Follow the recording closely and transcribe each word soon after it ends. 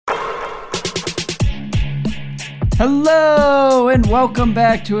Hello and welcome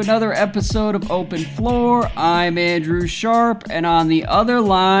back to another episode of Open Floor. I'm Andrew Sharp, and on the other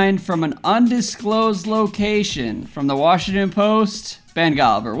line from an undisclosed location from the Washington Post, Ben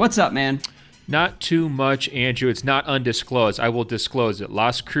Golliver. What's up, man? Not too much, Andrew. It's not undisclosed. I will disclose it.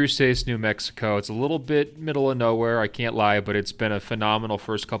 Las Cruces, New Mexico. It's a little bit middle of nowhere, I can't lie, but it's been a phenomenal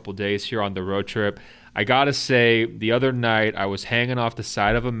first couple days here on the road trip. I gotta say, the other night I was hanging off the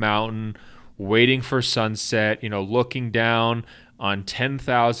side of a mountain, waiting for sunset, looking down on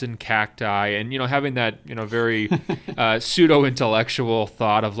 10,000 cacti and, having that, very pseudo-intellectual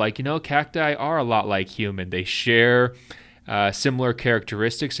thought of like, cacti are a lot like human. They share similar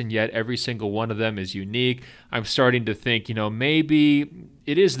characteristics, and yet every single one of them is unique. I'm starting to think, maybe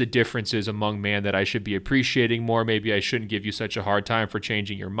it is the differences among man that I should be appreciating more. Maybe I shouldn't give you such a hard time for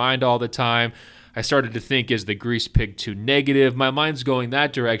changing your mind all the time. I started to think, is the grease pig too negative? My mind's going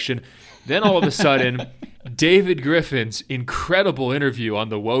that direction. Then all of a sudden, David Griffin's incredible interview on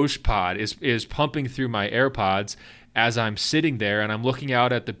the Woj pod is pumping through my AirPods as I'm sitting there, and I'm looking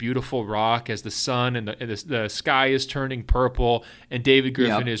out at the beautiful rock as the sun and the sky is turning purple, and David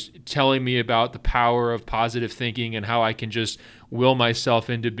Griffin is telling me about the power of positive thinking and how I can just will myself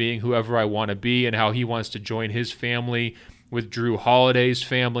into being whoever I want to be, and how he wants to join his family with Drew Holiday's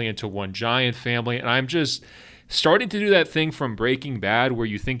family into one giant family. And I'm just starting to do that thing from Breaking Bad where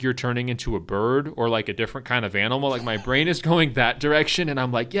you think you're turning into a bird or like a different kind of animal. Like my brain is going that direction, and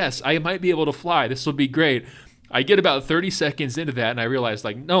I'm like, yes, I might be able to fly. This will be great. I get about 30 seconds into that, and I realize,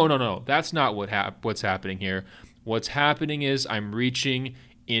 like, no, that's not what's happening here. What's happening is I'm reaching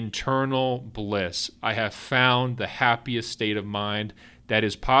internal bliss. I have found the happiest state of mind that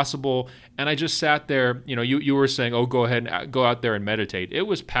is possible, and I just sat there. You were saying, oh, go ahead and go out there and meditate. It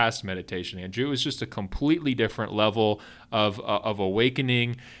was past meditation, Andrew. It was just a completely different level of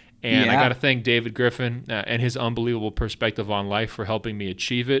awakening. And I got to thank David Griffin and his unbelievable perspective on life for helping me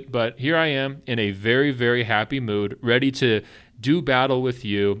achieve it. But here I am in a very, very happy mood, ready to do battle with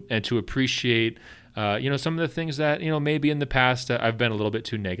you and to appreciate, some of the things that, maybe in the past I've been a little bit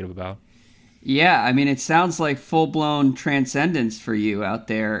too negative about. Yeah, I mean, it sounds like full-blown transcendence for you out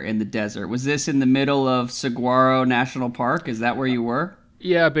there in the desert. Was this in the middle of Saguaro National Park? Is that where you were?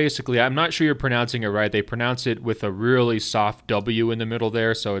 Yeah, basically. I'm not sure you're pronouncing it right. They pronounce it with a really soft W in the middle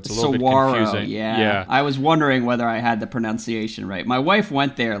there, so it's a little Saguaro, bit confusing. Yeah. I was wondering whether I had the pronunciation right. My wife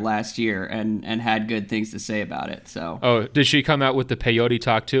went there last year and had good things to say about it. So. Oh, did she come out with the peyote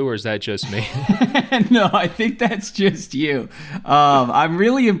talk too, or is that just me? No, I think that's just you. I'm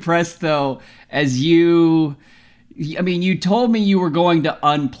really impressed, though, as you told me you were going to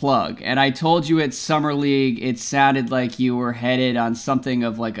unplug, and I told you at Summer League it sounded like you were headed on something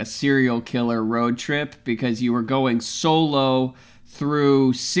of like a serial killer road trip because you were going solo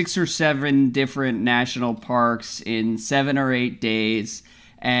through 6 or 7 different national parks in 7 or 8 days.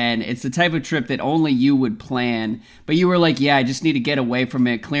 And it's the type of trip that only you would plan. But you were like, yeah, I just need to get away from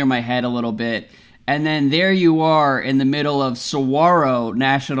it, clear my head a little bit. And then there you are in the middle of Saguaro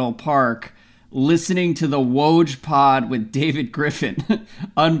National Park, listening to the Woj pod with David Griffin,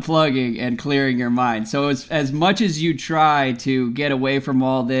 unplugging and clearing your mind. So as much as you try to get away from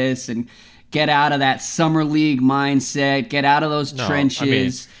all this and get out of that Summer League mindset, get out of those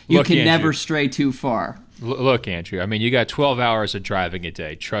trenches, you can never stray too far. Look, Andrew, you got 12 hours of driving a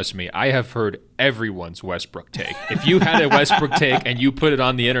day. Trust me, I have heard everyone's Westbrook take. If you had a Westbrook take and you put it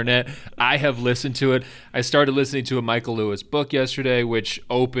on the internet, I have listened to it. I started listening to a Michael Lewis book yesterday, which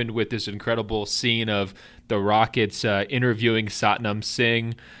opened with this incredible scene of the Rockets interviewing Satnam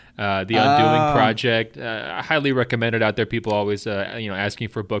Singh, The Undoing Project. I highly recommend it out there. People always, asking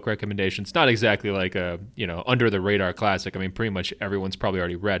for book recommendations. Not exactly like a, under the radar classic. Pretty much everyone's probably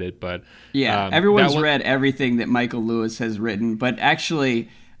already read it, but everyone's read everything that Michael Lewis has written. But actually,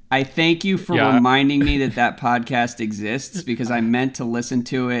 I thank you for reminding me that podcast exists because I meant to listen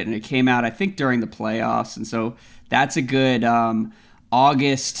to it, and it came out, I think, during the playoffs, and so that's a good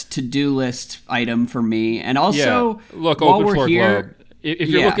August to-do list item for me. And also, look, while Open we're Floor here. Globe. If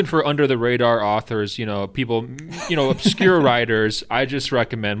you're looking for under-the-radar authors, people, obscure writers, I just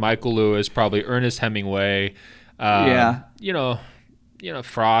recommend Michael Lewis, probably Ernest Hemingway, Frost.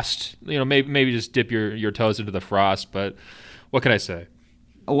 Maybe just dip your toes into the Frost. But what can I say?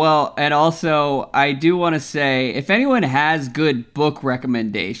 Well, and also, I do want to say, if anyone has good book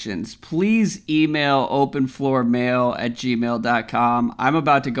recommendations, please email openfloormail@gmail.com. I'm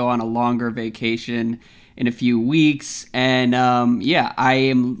about to go on a longer vacation in a few weeks, and I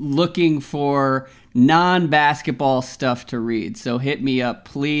am looking for non-basketball stuff to read. So hit me up,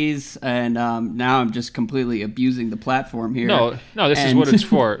 please. And now I'm just completely abusing the platform here. No, this is what it's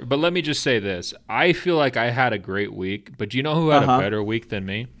for. But let me just say this. I feel like I had a great week, but do you know who had a better week than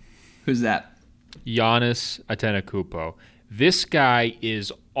me? Who's that? Giannis Antetokounmpo. This guy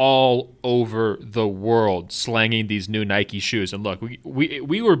is all over the world slanging these new Nike shoes. And look,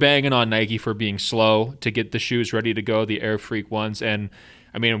 we were banging on Nike for being slow to get the shoes ready to go, the Air Freak ones. And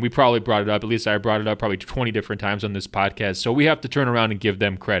I mean, we probably brought it up, at least I brought it up probably 20 different times on this podcast. So we have to turn around and give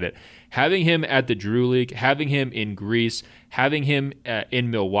them credit. Having him at the Drew League, having him in Greece, having him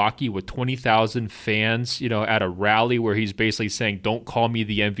in Milwaukee with 20,000 fans, at a rally where he's basically saying, don't call me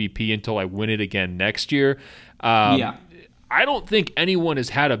the MVP until I win it again next year. I don't think anyone has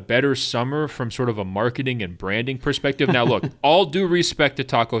had a better summer from sort of a marketing and branding perspective. Now, look, all due respect to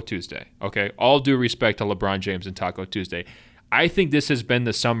Taco Tuesday, okay? All due respect to LeBron James and Taco Tuesday. I think this has been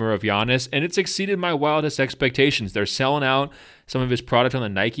the summer of Giannis, and it's exceeded my wildest expectations. They're selling out some of his product on the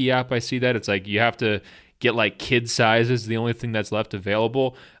Nike app. I see that. It's like you have to get like kid sizes, the only thing that's left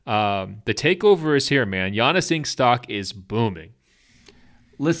available. The takeover is here, man. Giannis Inc. stock is booming.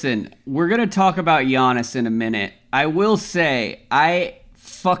 Listen, we're going to talk about Giannis in a minute. I will say, I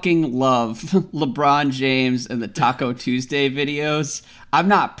fucking love LeBron James and the Taco Tuesday videos. I'm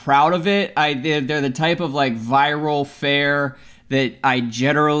not proud of it. They're the type of like viral fare that I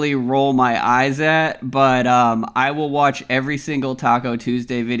generally roll my eyes at, but I will watch every single Taco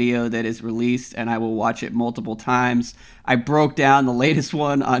Tuesday video that is released, and I will watch it multiple times. I broke down the latest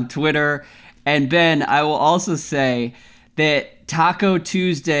one on Twitter. And Ben, I will also say that Taco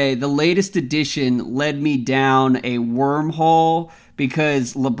Tuesday, the latest edition, led me down a wormhole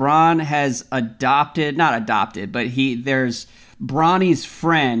because LeBron has there's Bronny's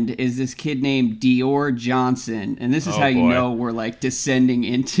friend is this kid named Dior Johnson. And this is how you know we're like descending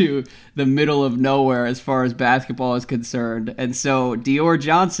into the middle of nowhere as far as basketball is concerned. And so Dior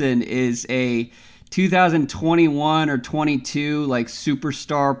Johnson is a 2021 or 22 like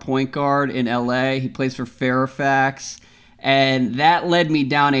superstar point guard in LA. He plays for Fairfax. And that led me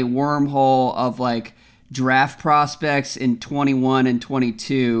down a wormhole of like draft prospects in 21 and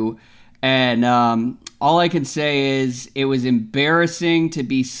 22. And all I can say is it was embarrassing to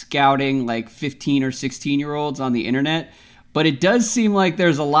be scouting like 15 or 16-year-olds on the internet. But it does seem like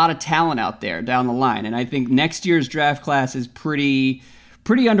there's a lot of talent out there down the line. And I think next year's draft class is pretty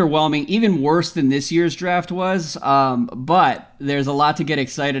underwhelming, even worse than this year's draft was. But there's a lot to get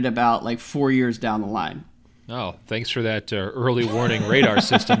excited about like 4 years down the line. Oh, thanks for that early warning radar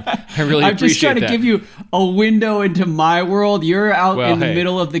system. I really appreciate that. I'm just trying to give you a window into my world. You're out in the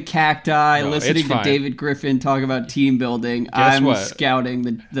middle of the cacti listening to David Griffin talk about team building. I'm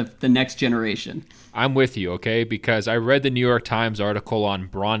scouting the next generation. I'm with you, okay? Because I read the New York Times article on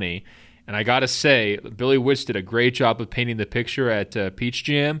Bronny, and I got to say, Billy Witch did a great job of painting the picture at Peach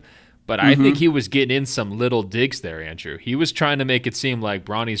Jam. But I think he was getting in some little digs there, Andrew. He was trying to make it seem like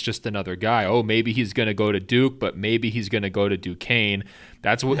Bronny's just another guy. Oh, maybe he's going to go to Duke, but maybe he's going to go to Duquesne.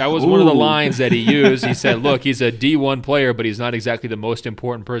 That was one of the lines that he used. He said, look, he's a D1 player, but he's not exactly the most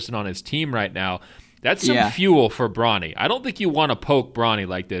important person on his team right now. That's some fuel for Bronny. I don't think you want to poke Bronny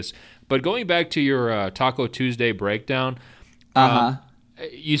like this. But going back to your Taco Tuesday breakdown,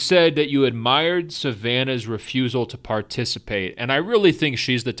 you said that you admired Savannah's refusal to participate, and I really think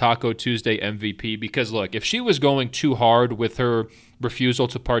she's the Taco Tuesday MVP because, look, if she was going too hard with her refusal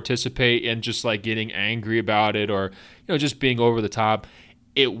to participate and just like getting angry about it or just being over the top,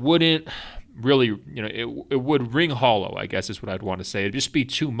 it wouldn't really, it would ring hollow, I guess is what I'd want to say. It'd just be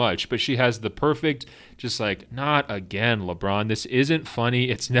too much, but she has the perfect, just like, not again, LeBron. This isn't funny.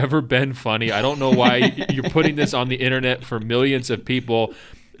 It's never been funny. I don't know why you're putting this on the internet for millions of people.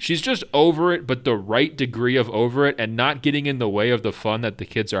 She's just over it, but the right degree of over it and not getting in the way of the fun that the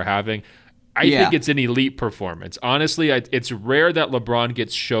kids are having. I think it's an elite performance. Honestly, it's rare that LeBron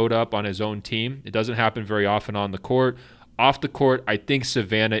gets showed up on his own team. It doesn't happen very often on the court. Off the court, I think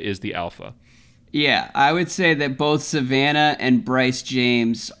Savannah is the alpha. Yeah, I would say that both Savannah and Bryce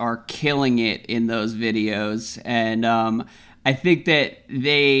James are killing it in those videos. And I think that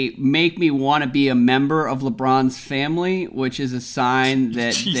they make me want to be a member of LeBron's family, which is a sign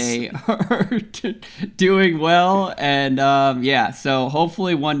that they are doing well. And so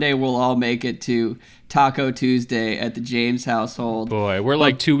hopefully one day we'll all make it to Taco Tuesday at the James household. Boy, we're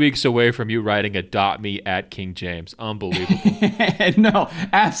like 2 weeks away from you writing a .me at King James. Unbelievable. No,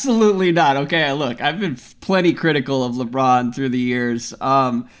 absolutely not. Okay, look, I've been plenty critical of LeBron through the years.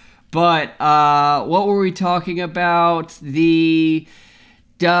 But what were we talking about? The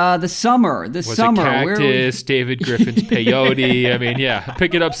summer. The Was summer. It Cactus, David Griffin's peyote? I mean,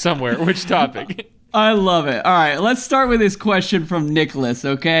 pick it up somewhere. Which topic? I love it. All right, let's start with this question from Nicholas,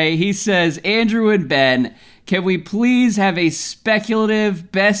 okay? He says, Andrew and Ben, can we please have a speculative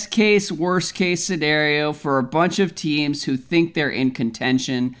best case, worst case scenario for a bunch of teams who think they're in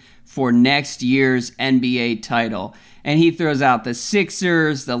contention for next year's NBA title? And he throws out the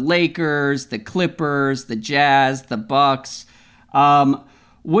Sixers, the Lakers, the Clippers, the Jazz, the Bucks.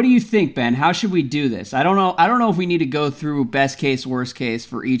 What do you think, Ben? How should we do this? I don't know if we need to go through best case, worst case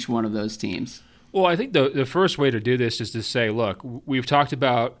for each one of those teams. Well, I think the first way to do this is to say, look, we've talked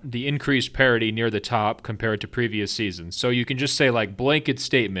about the increased parity near the top compared to previous seasons. So you can just say, like, blanket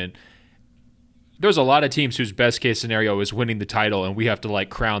statement, there's a lot of teams whose best case scenario is winning the title, and we have to, like,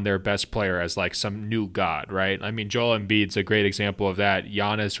 crown their best player as, like, some new god, right? I mean, Joel Embiid's a great example of that.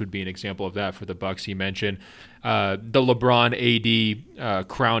 Giannis would be an example of that for the Bucks he mentioned. The LeBron AD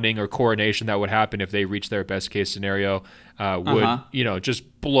crowning or coronation that would happen if they reach their best case scenario would,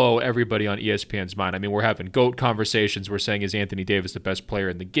 just blow everybody on ESPN's mind. I mean, we're having GOAT conversations. We're saying, is Anthony Davis the best player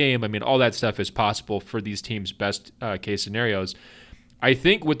in the game? I mean, all that stuff is possible for these teams' best case scenarios. I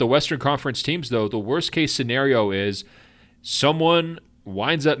think with the Western Conference teams, though, the worst case scenario is someone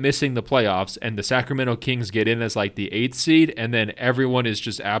winds up missing the playoffs and the Sacramento Kings get in as like the 8th seed, and then everyone is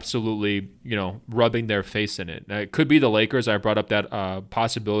just absolutely, rubbing their face in it. Now, it could be the Lakers. I brought up that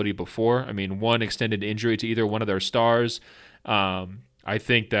possibility before. I mean, one extended injury to either one of their stars. I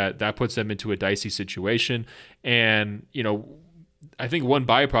think that puts them into a dicey situation. And, I think one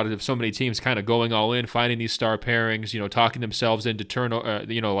byproduct of so many teams kind of going all in, finding these star pairings, talking themselves into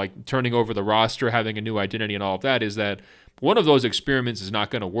turning over the roster, having a new identity and all of that, is that one of those experiments is not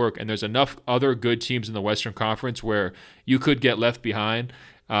going to work. And there's enough other good teams in the Western Conference where you could get left behind.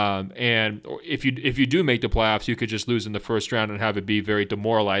 And if you do make the playoffs, you could just lose in the first round and have it be very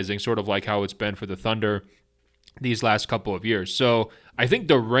demoralizing, sort of like how it's been for the Thunder these last couple of years. So I think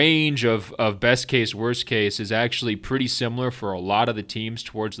the range of best case, worst case is actually pretty similar for a lot of the teams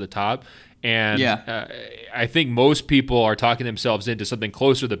towards the top. And I think most people are talking themselves into something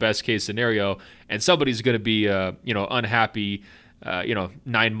closer to the best case scenario, and somebody's going to be unhappy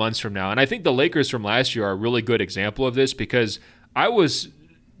 9 months from now. And I think the Lakers from last year are a really good example of this, because I was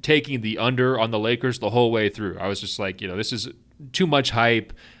taking the under on the Lakers the whole way through. I was just like, this is too much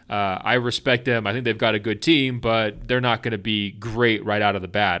hype. I respect them. I think they've got a good team, but they're not going to be great right out of the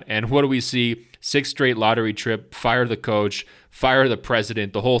bat. And what do we see? 6th straight lottery trip, fire the coach, fire the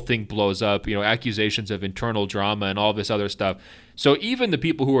president, the whole thing blows up, accusations of internal drama and all this other stuff. So even the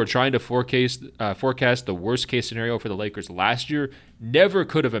people who are trying to forecast the worst case scenario for the Lakers last year never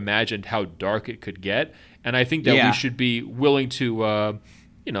could have imagined how dark it could get. And I think that we should be willing to,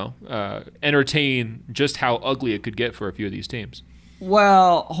 entertain just how ugly it could get for a few of these teams.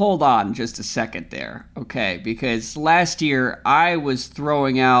 Well, hold on just a second there, okay? Because last year I was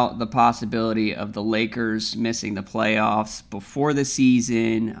throwing out the possibility of the Lakers missing the playoffs before the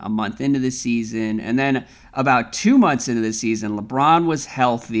season, a month into the season, and then about 2 months into the season, LeBron was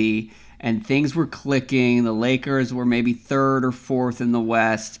healthy and things were clicking. The Lakers were maybe 3rd or 4th in the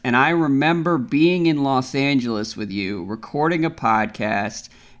West, and I remember being in Los Angeles with you, recording a podcast,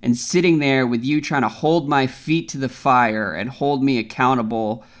 and sitting there with you trying to hold my feet to the fire and hold me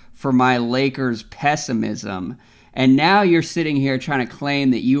accountable for my Lakers pessimism. And now you're sitting here trying to claim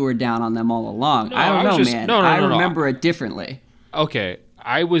that you were down on them all along. No, I don't know, man. I remember it differently. Okay.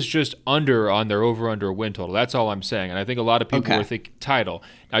 I was just under on their over-under win total. That's all I'm saying. And I think a lot of people were thinking title.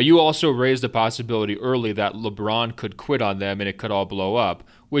 Now, you also raised the possibility early that LeBron could quit on them and it could all blow up,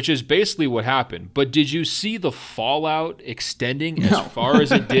 which is basically what happened. But did you see the fallout extending as far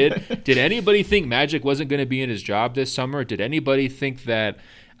as it did? Did anybody think Magic wasn't going to be in his job this summer? Did anybody think that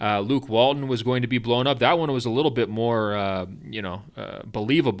Luke Walton was going to be blown up? That one was a little bit more,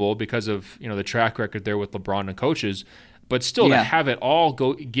 believable because of, the track record there with LeBron and coaches. But still, to have it all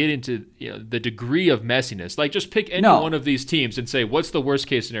get into the degree of messiness, like just pick any one of these teams and say, what's the worst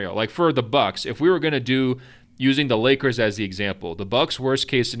case scenario? Like for the Bucks, if we were going to do, using the Lakers as the example, the Bucks' worst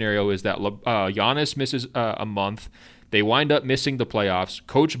case scenario is that Giannis misses a month. They wind up missing the playoffs.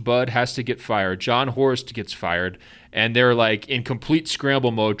 Coach Bud has to get fired. John Horst gets fired. And they're like in complete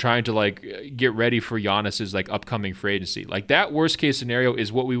scramble mode trying to like get ready for Giannis's like upcoming free agency. Like that worst case scenario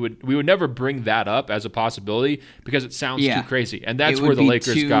is what we would never bring that up as a possibility because it sounds too crazy. And that's where the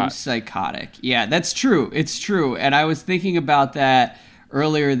Lakers got psychotic. Yeah, that's true. It's true. And I was thinking about that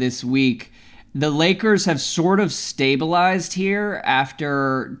earlier this week. The Lakers have sort of stabilized here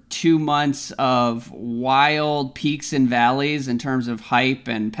after 2 months of wild peaks and valleys in terms of hype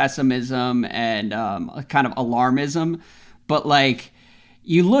and pessimism and kind of alarmism. But like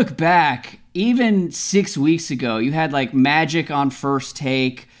you look back, even 6 weeks ago, you had like Magic on First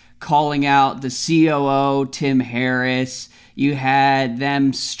Take calling out the COO, Tim Harris. You had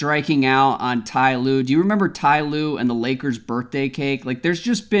them striking out on Ty Lue. Do you remember Ty Lue and the Lakers' birthday cake? Like, there's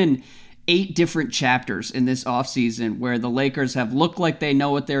just been 8 different chapters in this offseason where the Lakers have looked like they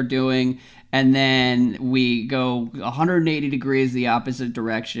know what they're doing, and then we go 180 degrees the opposite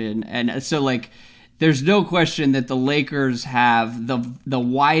direction. And so, like, there's no question that the Lakers have the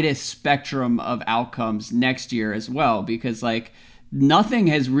widest spectrum of outcomes next year as well, because, like, nothing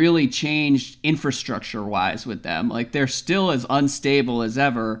has really changed infrastructure-wise with them. Like, they're still as unstable as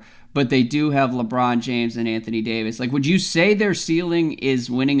ever, but they do have LeBron James and Anthony Davis. Like, would you say their ceiling is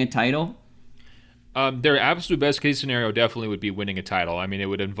winning a title? Their absolute best case scenario definitely would be winning a title. I mean, it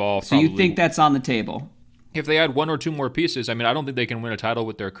would involve. So you think that's on the table? If they add 1 or 2 more pieces, I mean, I don't think they can win a title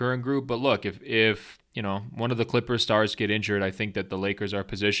with their current group. But look, if one of the Clippers stars get injured, I think that the Lakers are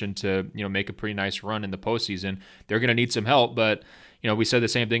positioned to make a pretty nice run in the postseason. They're going to need some help, but we said the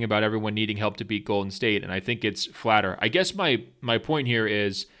same thing about everyone needing help to beat Golden State, and I think it's flatter. I guess my point here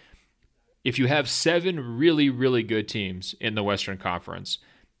is, if you have 7 really, really good teams in the Western Conference,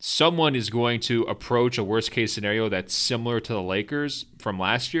 someone is going to approach a worst-case scenario that's similar to the Lakers from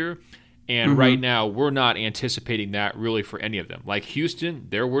last year. And right now, we're not anticipating that really for any of them. Like Houston,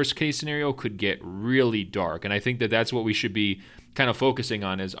 their worst-case scenario could get really dark. And I think that that's what we should be kind of focusing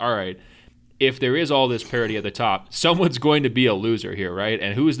on is, all right, if there is all this parity at the top, someone's going to be a loser here, right?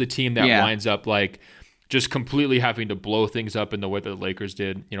 And who is the team that winds up like just completely having to blow things up in the way that the Lakers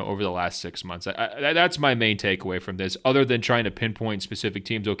did, over the last 6 months? That's my main takeaway from this, other than trying to pinpoint specific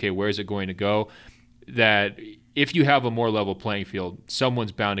teams. Okay, where is it going to go? That if you have a more level playing field,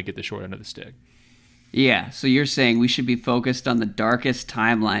 someone's bound to get the short end of the stick. Yeah, so you're saying we should be focused on the darkest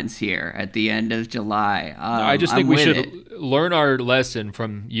timelines here at the end of July. I just think we should learn our lesson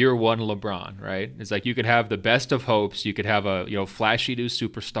from year 1 LeBron, right? It's like you could have the best of hopes. You could have a flashy new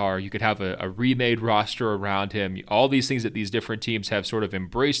superstar. You could have a remade roster around him. All these things that these different teams have sort of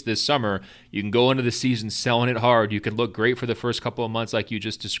embraced this summer. You can go into the season selling it hard. You can look great for the first couple of months like you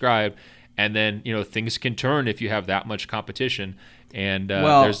just described. And then, things can turn if you have that much competition. And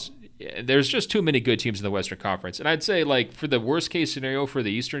there's just too many good teams in the Western Conference. And I'd say, like, for the worst case scenario for the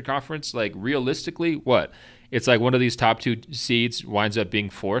Eastern Conference, like, realistically, what? It's like one of these top 2 seeds winds up being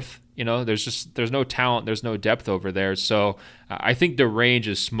 4th. There's no talent, there's no depth over there. So I think the range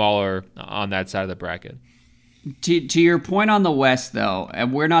is smaller on that side of the bracket. To your point on the West, though,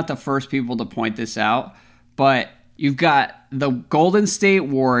 and we're not the first people to point this out, but you've got the Golden State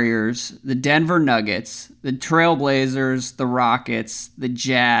Warriors, the Denver Nuggets, the Trailblazers, the Rockets, the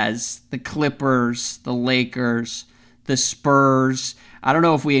Jazz, the Clippers, the Lakers, the Spurs. I don't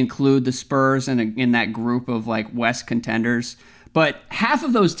know if we include the Spurs in that group of like West contenders, but half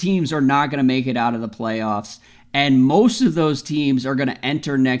of those teams are not going to make it out of the playoffs. And most of those teams are going to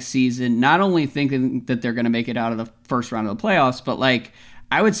enter next season not only thinking that they're going to make it out of the first round of the playoffs, but like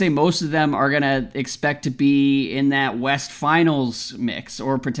I would say most of them are going to expect to be in that West Finals mix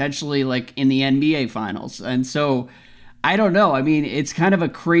or potentially like in the NBA Finals. And so I don't know. I mean, it's kind of a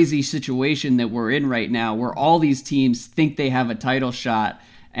crazy situation that we're in right now where all these teams think they have a title shot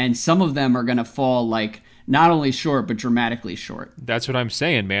and some of them are going to fall like not only short, but dramatically short. That's what I'm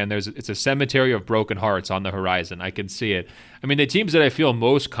saying, man. It's a cemetery of broken hearts on the horizon. I can see it. I mean, the teams that I feel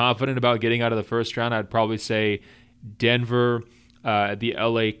most confident about getting out of the first round, I'd probably say Denver, the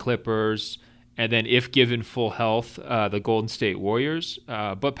LA Clippers, and then if given full health, the Golden State Warriors.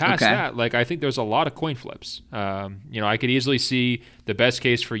 But past that, like I think there's a lot of coin flips. I could easily see the best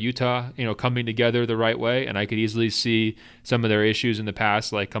case for Utah, coming together the right way, and I could easily see some of their issues in the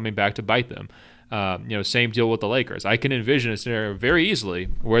past, like coming back to bite them. Same deal with the Lakers. I can envision a scenario very easily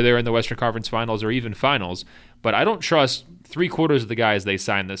where they're in the Western Conference Finals or even Finals, but I don't trust 3/4 of the guys they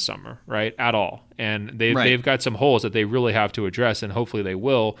signed this summer, right, at all. And they've got some holes that they really have to address, and hopefully they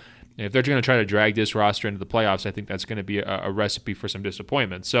will. If they're going to try to drag this roster into the playoffs, I think that's going to be a recipe for some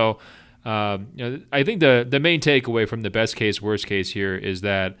disappointment. So I think the main takeaway from the best case, worst case here is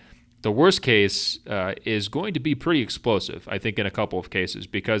that the worst case is going to be pretty explosive, I think, in a couple of cases,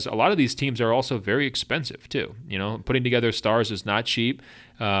 because a lot of these teams are also very expensive too. Putting together stars is not cheap,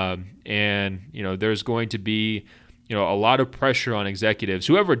 and there's going to be a lot of pressure on executives.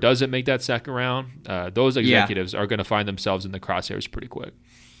 Whoever doesn't make that second round, those executives are going to find themselves in the crosshairs pretty quick.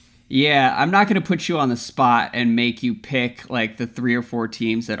 Yeah, I'm not going to put you on the spot and make you pick like the 3 or 4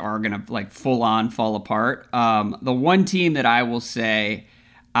 teams that are going to like full on fall apart. The one team that I will say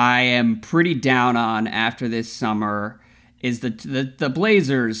I am pretty down on after this summer is the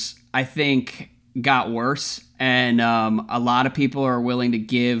Blazers. I think got worse And a lot of people are willing to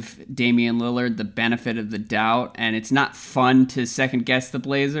give Damian Lillard the benefit of the doubt. And it's not fun to second guess the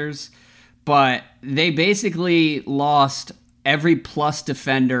Blazers. But they basically lost every plus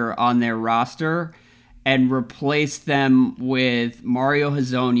defender on their roster and replaced them with Mario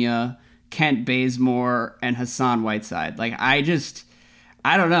Hezonja, Kent Bazemore, and Hassan Whiteside. Like, I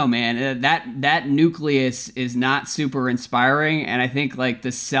don't know, man. That nucleus is not super inspiring, and I think like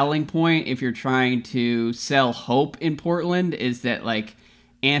the selling point, if you're trying to sell hope in Portland, is that like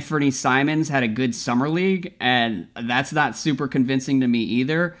Anthony Simons had a good summer league, and that's not super convincing to me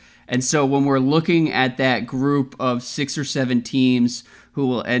either. And so when we're looking at that group of 6 or 7 teams who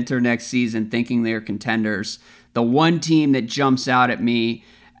will enter next season thinking they're contenders, the one team that jumps out at me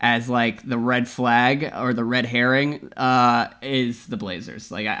as like the red flag or the red herring is the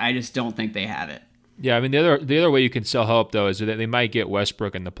Blazers. Like I just don't think they have it. Yeah, I mean the other way you can sell hope though is that they might get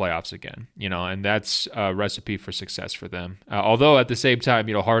Westbrook in the playoffs again, and that's a recipe for success for them. Although at the same time,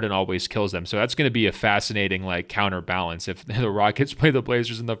 Harden always kills them, so that's going to be a fascinating like counterbalance. If the Rockets play the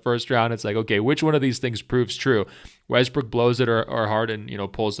Blazers in the first round, it's like, okay, which one of these things proves true? Westbrook blows it or Harden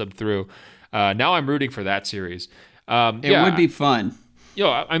pulls them through. Now I'm rooting for that series. It would be fun.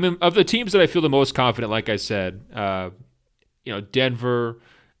 I mean, of the teams that I feel the most confident, like I said, Denver.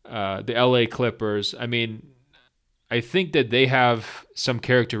 The LA Clippers, I mean, I think that they have some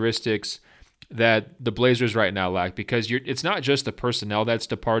characteristics that the Blazers right now lack, because it's not just the personnel that's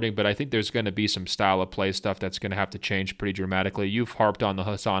departing, but I think there's going to be some style of play stuff that's going to have to change pretty dramatically. You've harped on the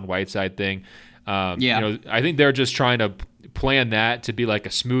Hassan Whiteside thing. I think they're just trying to plan that to be like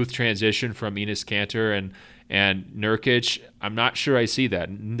a smooth transition from Enes Kanter and Nurkic. I'm not sure I see that.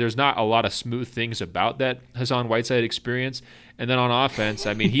 There's not a lot of smooth things about that Hassan Whiteside experience. And then on offense,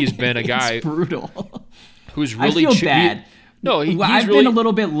 I mean, he's been a guy it's brutal. Who's really I feel bad. I've really been a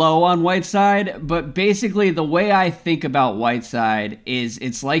little bit low on Whiteside, but basically the way I think about Whiteside is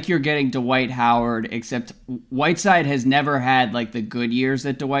it's like you're getting Dwight Howard, except Whiteside has never had like the good years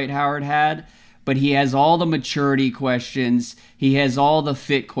that Dwight Howard had, but he has all the maturity questions. He has all the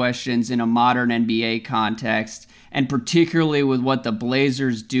fit questions in a modern NBA context, and particularly with what the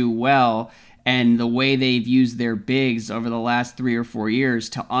Blazers do well and the way they've used their bigs over the last 3 or 4 years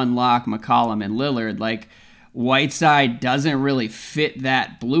to unlock McCollum and Lillard. Like, Whiteside doesn't really fit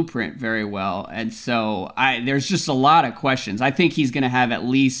that blueprint very well. And so there's just a lot of questions. I think he's going to have at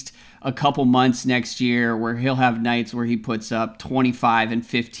least a couple months next year where he'll have nights where he puts up 25 and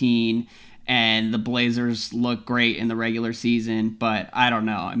 15 and the Blazers look great in the regular season. But I don't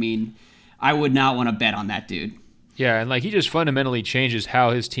know. I mean, I would not want to bet on that dude. Yeah, and like he just fundamentally changes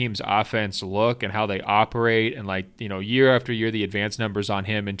how his team's offense look and how they operate, and like year after year the advanced numbers on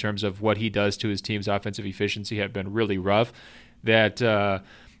him in terms of what he does to his team's offensive efficiency have been really rough. That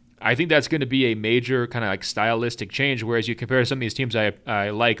I think that's going to be a major kind of like stylistic change. Whereas you compare to some of these teams I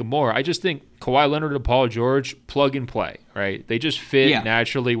like more, I just think Kawhi Leonard and Paul George plug and play, right? They just fit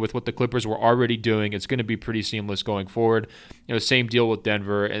naturally with what the Clippers were already doing. It's going to be pretty seamless going forward. Same deal with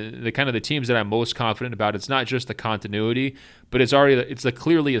Denver, and the kind of the teams that I'm most confident about. It's not just the continuity, but it's a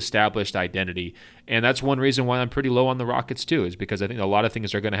clearly established identity, and that's one reason why I'm pretty low on the Rockets too. Is because I think a lot of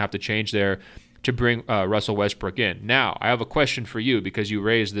things are going to have to change there to bring Russell Westbrook in. Now, I have a question for you because you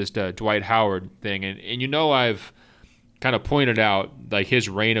raised this Dwight Howard thing, and I've kind of pointed out like his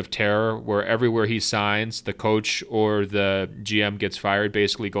reign of terror where everywhere he signs, the coach or the GM gets fired,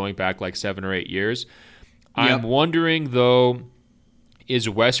 basically going back like 7 or 8 years. Yep. I'm wondering, though, is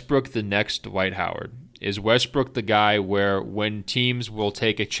Westbrook the next Dwight Howard? Is Westbrook the guy where when teams will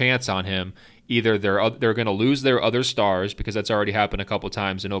take a chance on him, either they're going to lose their other stars because that's already happened a couple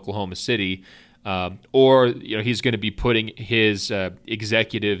times in Oklahoma City, or he's going to be putting his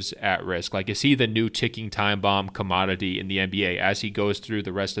executives at risk? Like, is he the new ticking time bomb commodity in the NBA as he goes through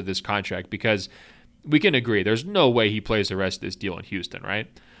the rest of this contract? Because we can agree there's no way he plays the rest of this deal in Houston, right?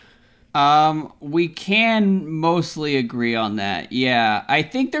 We can mostly agree on that. Yeah. I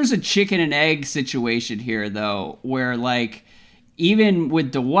think there's a chicken and egg situation here, though, where like even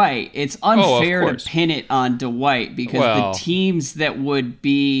with Dwight, it's unfair to pin it on Dwight because the teams that would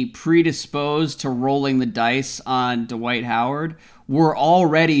be predisposed to rolling the dice on Dwight Howard were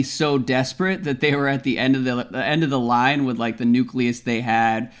already so desperate that they were at the end of the line with like the nucleus they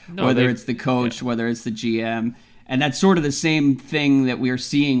had, whether it's the coach, whether it's the GM. And that's sort of the same thing that we're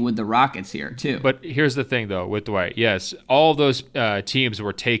seeing with the Rockets here, too. But here's the thing, though, with Dwight. Yes, all those teams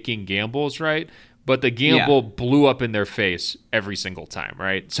were taking gambles, right? But the gamble blew up in their face every single time,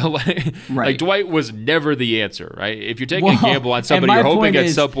 right? So, like Dwight was never the answer, right? If you're taking a gamble on somebody, you're hoping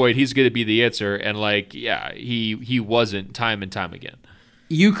at some point he's going to be the answer. And, he wasn't time and time again.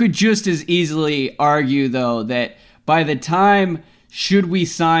 You could just as easily argue, though, that by the time should we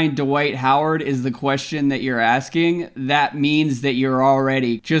sign Dwight Howard is the question that you're asking, that means that you're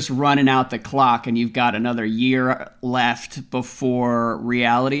already just running out the clock and you've got another year left before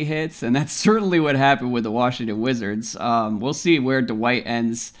reality hits. And that's certainly what happened with the Washington Wizards. We'll see where Dwight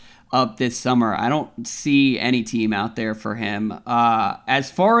ends up this summer. I don't see any team out there for him. As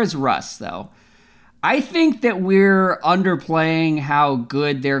far as Russ, though, I think that we're underplaying how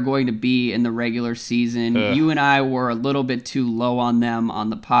good they're going to be in the regular season. You and I were a little bit too low on them on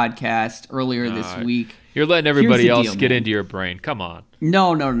the podcast earlier this week. You're letting everybody else get into your brain. Come on.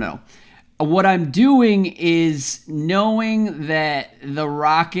 No. What I'm doing is knowing that the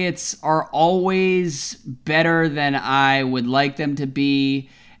Rockets are always better than I would like them to be,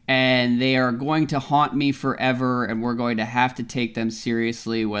 and they are going to haunt me forever, and we're going to have to take them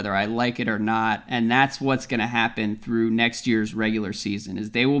seriously whether I like it or not. And that's what's going to happen through next year's regular season,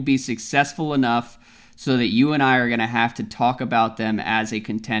 is they will be successful enough so that you and I are going to have to talk about them as a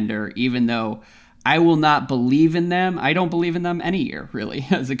contender, even though I will not believe in them. I don't believe in them any year, really,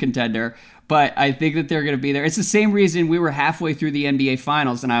 as a contender. But I think that they're going to be there. It's the same reason we were halfway through the NBA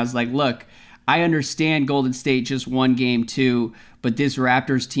Finals, and I was like, look, I understand Golden State just won game 2, but this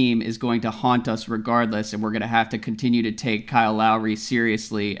Raptors team is going to haunt us regardless, and we're going to have to continue to take Kyle Lowry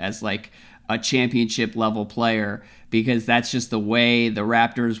seriously as like a championship level player, because that's just the way the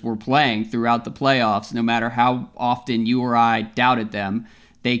Raptors were playing throughout the playoffs. No matter how often you or I doubted them,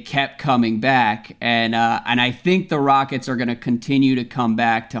 they kept coming back, and I think the Rockets are going to continue to come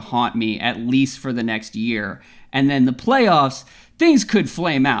back to haunt me at least for the next year. And then the playoffs, things could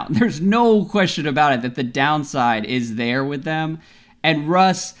flame out. There's no question about it that the downside is there with them. And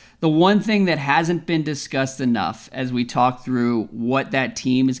Russ, the one thing that hasn't been discussed enough as we talk through what that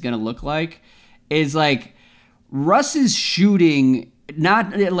team is going to look like is like Russ's shooting.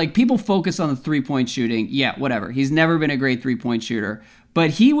 Not like people focus on the 3-point shooting. Yeah, whatever. He's never been a great 3-point shooter,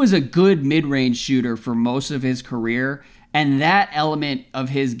 but he was a good mid-range shooter for most of his career. And that element of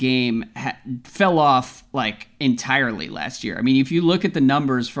his game fell off like entirely last year. I mean, if you look at the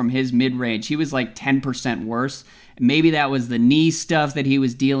numbers from his mid-range, he was like 10% worse. Maybe that was the knee stuff that he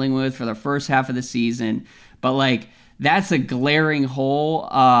was dealing with for the first half of the season. But like, that's a glaring hole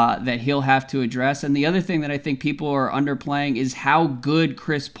that he'll have to address. And the other thing that I think people are underplaying is how good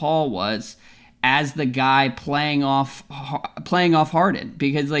Chris Paul was as the guy playing off Harden.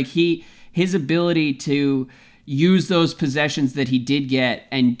 Because like his ability to use those possessions that he did get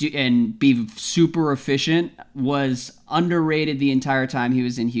and be super efficient was underrated the entire time he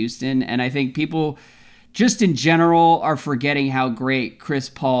was in Houston. And I think people just in general are forgetting how great Chris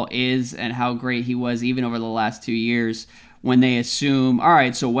Paul is and how great he was even over the last 2 years, when they assume, all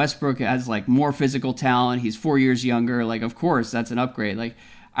right, so Westbrook has like more physical talent, he's 4 years younger, like of course that's an upgrade. Like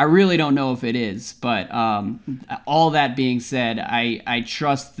I really don't know if it is, but all that being said, I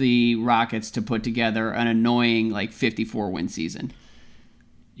trust the Rockets to put together an annoying like 54-win season.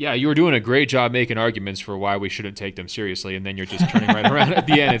 Yeah, you were doing a great job making arguments for why we shouldn't take them seriously, and then you're just turning right around at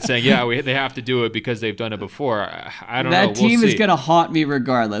the end and saying, yeah, they have to do it because they've done it before. I don't know. That team is going to haunt me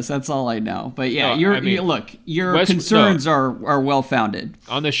regardless. That's all I know. But yeah, your concerns are well-founded.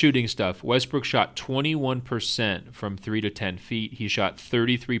 On the shooting stuff, Westbrook shot 21% from 3 to 10 feet. He shot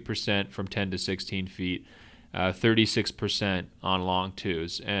 33% from 10 to 16 feet, 36% on long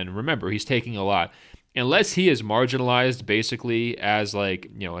twos. And remember, he's taking a lot. Unless he is marginalized basically as like,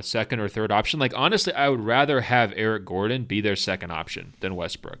 a second or third option, like honestly, I would rather have Eric Gordon be their second option than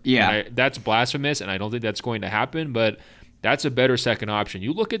Westbrook. Yeah. That's blasphemous, and I don't think that's going to happen, but that's a better second option.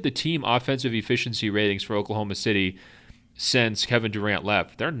 You look at the team offensive efficiency ratings for Oklahoma City since Kevin Durant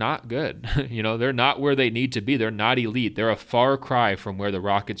left. They're not good. They're not where they need to be. They're not elite. They're a far cry from where the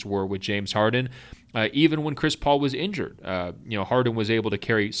Rockets were with James Harden. Even when Chris Paul was injured, Harden was able to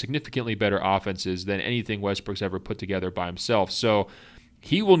carry significantly better offenses than anything Westbrook's ever put together by himself. So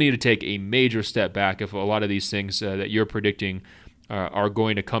he will need to take a major step back if a lot of these things that you're predicting are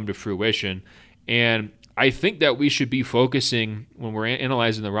going to come to fruition. And I think that we should be focusing, when we're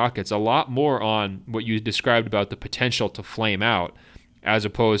analyzing the Rockets, a lot more on what you described about the potential to flame out, as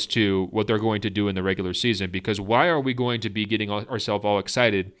opposed to what they're going to do in the regular season. Because why are we going to be getting ourselves all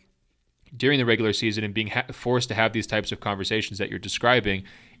excited during the regular season and being forced to have these types of conversations that you're describing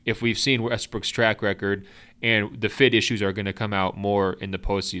if we've seen Westbrook's track record and the fit issues are going to come out more in the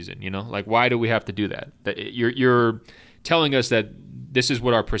postseason? Like, why do we have to do that? You're telling us that this is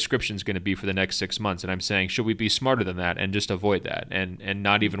what our prescription is going to be for the next 6 months, and I'm saying, should we be smarter than that and just avoid that and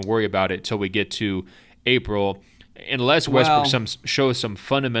not even worry about it till we get to April? Unless Westbrook shows some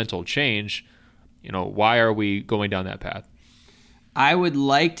fundamental change, why are we going down that path? I would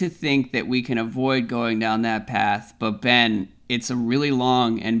like to think that we can avoid going down that path, but Ben, it's a really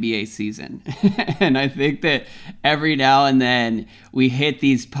long NBA season. And I think that every now and then we hit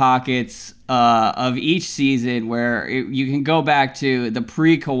these pockets of each season where you can go back to the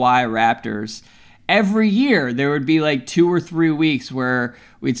pre-Kawhi Raptors. Every year there would be like 2 or 3 weeks where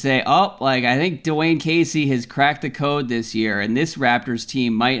we'd say, oh, like I think Dwayne Casey has cracked the code this year, and this Raptors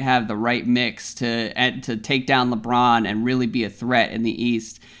team might have the right mix to take down LeBron and really be a threat in the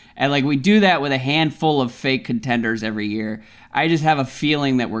East. And like we do that with a handful of fake contenders every year. I just have a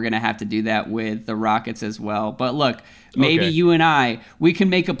feeling that we're going to have to do that with the Rockets as well. But look, maybe you and we can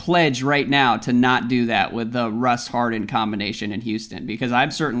make a pledge right now to not do that with the Russ Harden combination in Houston, because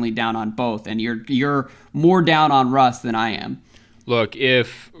I'm certainly down on both, and you're more down on Russ than I am. Look,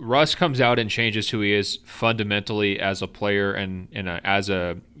 if Russ comes out and changes who he is fundamentally as a player and as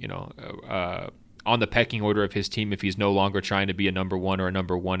a on the pecking order of his team, if he's no longer trying to be a number 1 or a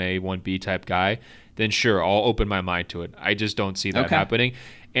number 1A, 1B type guy, then sure, I'll open my mind to it. I just don't see that happening.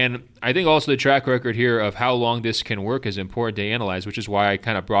 And I think also the track record here of how long this can work is important to analyze, which is why I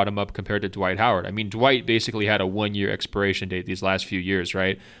kind of brought him up compared to Dwight Howard. I mean, Dwight basically had a 1-year expiration date these last few years,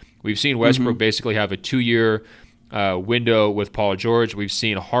 right? We've seen Westbrook basically have a 2-year window with Paul George. We've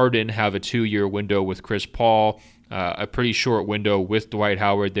seen Harden have a 2-year window with Chris Paul, a pretty short window with Dwight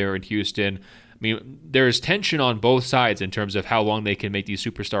Howard there in Houston. I mean, there's tension on both sides in terms of how long they can make these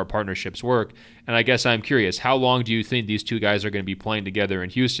superstar partnerships work. And I guess I'm curious, how long do you think these two guys are going to be playing together in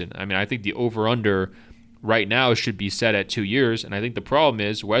Houston? I mean, I think the over-under right now should be set at 2 years. And I think the problem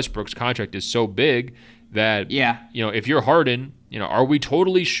is Westbrook's contract is so big that, if you're Harden, are we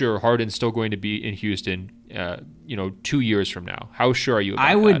totally sure Harden's still going to be in Houston, 2 years from now? How sure are you about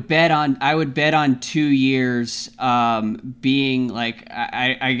that? I would bet on 2 years being like,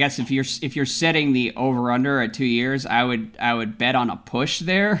 I guess if you're setting the over under at 2 years, I would bet on a push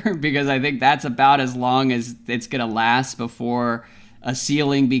there because I think that's about as long as it's going to last before a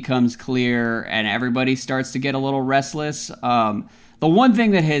ceiling becomes clear and everybody starts to get a little restless. The one thing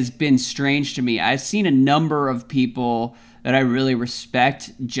that has been strange to me, I've seen a number of people that I really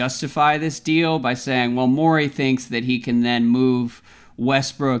respect justify this deal by saying, well, Morey thinks that he can then move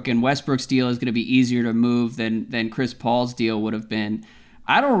Westbrook, and Westbrook's deal is going to be easier to move than Chris Paul's deal would have been.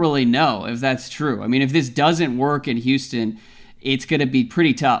 I don't really know if that's true. I mean, if this doesn't work in Houston, it's going to be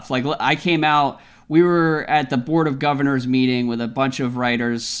pretty tough. Like, I came out, we were at the Board of Governors meeting with a bunch of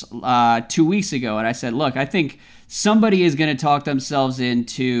writers 2 weeks ago, and I said, look, I think somebody is going to talk themselves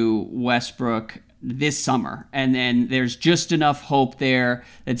into Westbrook this summer, and then there's just enough hope there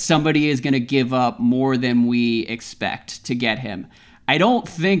that somebody is going to give up more than we expect to get him. I don't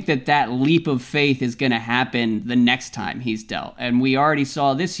think that leap of faith is going to happen the next time he's dealt. And we already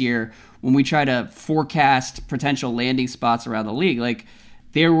saw this year when we try to forecast potential landing spots around the league, like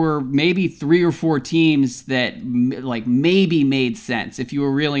there were maybe 3 or 4 teams that like maybe made sense if you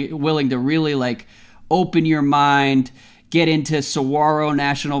were really willing to really like open your mind, get into Saguaro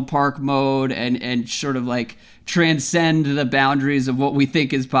National Park mode and sort of like transcend the boundaries of what we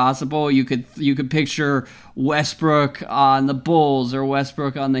think is possible. You could picture Westbrook on the Bulls or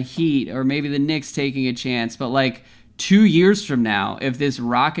Westbrook on the Heat or maybe the Knicks taking a chance. But like 2 years from now, if this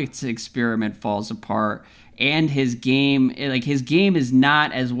Rockets experiment falls apart and his game is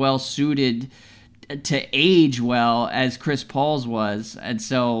not as well suited to age well as Chris Paul's was, and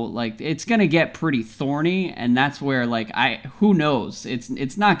so like it's gonna get pretty thorny, and that's where like who knows,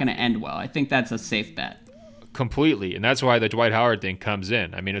 it's not gonna end well. I think that's a safe bet. Completely, and that's why the Dwight Howard thing comes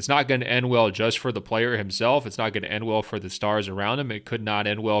in. I mean, it's not going to end well just for the player himself. It's not going to end well for the stars around him. It could not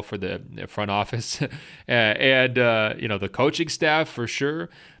end well for the front office and the coaching staff for sure.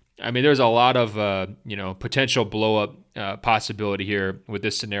 I mean, there's a lot of potential blow up possibility here with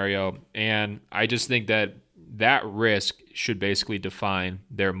this scenario, and I just think that risk should basically define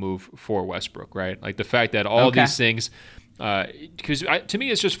their move for Westbrook, right? Like the fact that all these things, because to me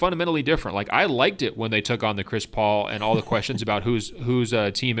it's just fundamentally different. Like I liked it when they took on the Chris Paul and all the questions about whose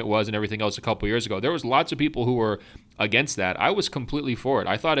team it was and everything else a couple years ago. There was lots of people who were against that. I was completely for it.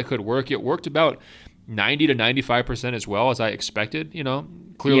 I thought it could work. It worked about 90 to 95% as well as I expected.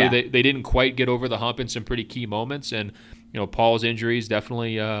 Clearly they didn't quite get over the hump in some pretty key moments, and Paul's injuries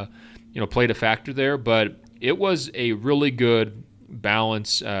definitely played a factor there. But it was a really good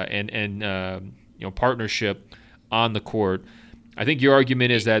balance and partnership on the court. I think your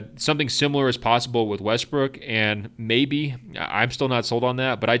argument is that something similar is possible with Westbrook, and maybe I'm still not sold on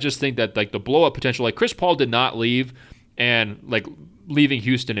that, but I just think that like the blow up potential, like Chris Paul did not leave and like leaving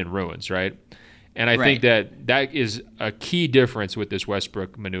Houston in ruins, right? And I think that is a key difference with this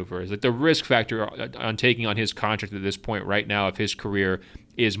Westbrook maneuver, is that the risk factor on taking on his contract at this point right now of his career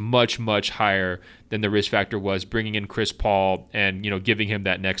is much, much higher than the risk factor was bringing in Chris Paul and, giving him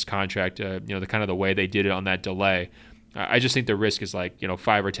that next contract, the kind of the way they did it on that delay. I just think the risk is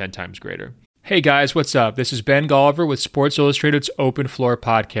 5 or 10 times greater. Hey guys, what's up? This is Ben Golliver with Sports Illustrated's Open Floor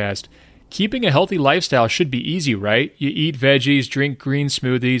podcast. Keeping a healthy lifestyle should be easy, right? You eat veggies, drink green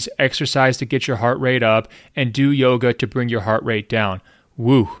smoothies, exercise to get your heart rate up, and do yoga to bring your heart rate down.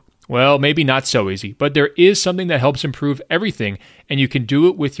 Woo. Well, maybe not so easy, but there is something that helps improve everything, and you can do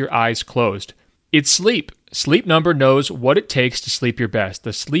it with your eyes closed. It's sleep. Sleep Number knows what it takes to sleep your best.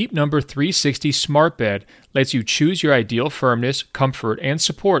 The Sleep Number 360 Smart Bed lets you choose your ideal firmness, comfort, and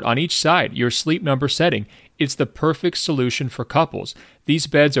support on each side, your Sleep Number setting. It's the perfect solution for couples. These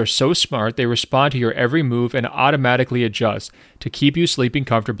beds are so smart, they respond to your every move and automatically adjust to keep you sleeping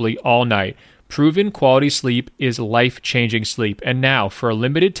comfortably all night. Proven quality sleep is life-changing sleep. And now, for a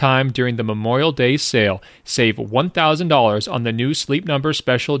limited time during the Memorial Day sale, save $1,000 on the new Sleep Number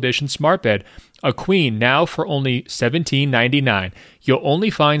Special Edition Smart Bed, a queen now for only $17.99. You'll only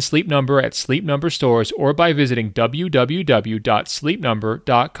find Sleep Number at Sleep Number stores or by visiting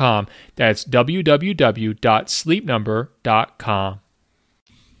www.sleepnumber.com. That's www.sleepnumber.com.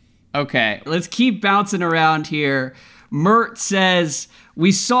 Okay, let's keep bouncing around here. Mert says,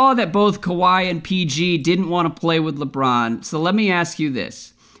 we saw that both Kawhi and PG didn't want to play with LeBron. So let me ask you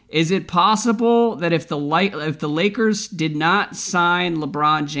this. Is it possible that if the Lakers did not sign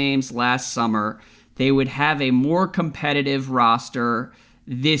LeBron James last summer, they would have a more competitive roster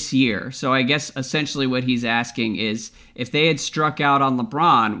this year? So I guess essentially what he's asking is, if they had struck out on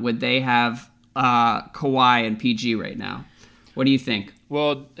LeBron, would they have Kawhi and PG right now? What do you think?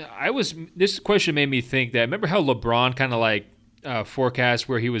 Well, this question made me think that, remember how LeBron kind of forecast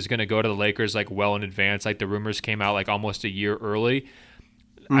where he was going to go to the Lakers well in advance, the rumors came out almost a year early.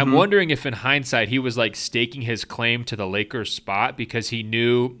 Mm-hmm. I'm wondering if in hindsight he was staking his claim to the Lakers spot because he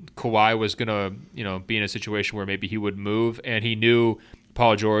knew Kawhi was going to, be in a situation where maybe he would move, and he knew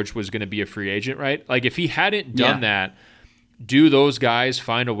Paul George was going to be a free agent, right? If he hadn't done that, do those guys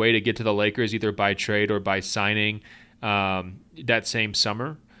find a way to get to the Lakers either by trade or by signing that same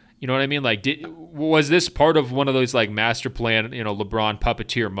summer? You know what I mean? Was this part of one of those master plan, LeBron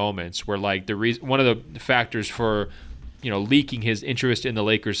puppeteer moments where one of the factors for, leaking his interest in the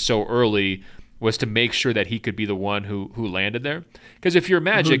Lakers so early was to make sure that he could be the one who landed there? Because if you're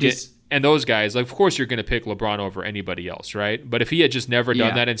Magic and those guys, of course you're going to pick LeBron over anybody else, right? But if he had just never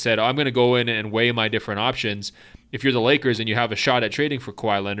done that and said, I'm going to go in and weigh my different options, if you're the Lakers and you have a shot at trading for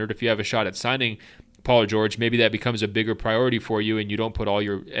Kawhi Leonard, if you have a shot at signing Paul George, maybe that becomes a bigger priority for you and you don't put all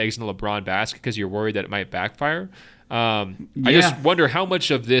your eggs in the LeBron basket because you're worried that it might backfire. I just wonder how much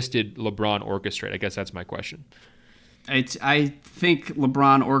of this did LeBron orchestrate? I guess that's my question. I think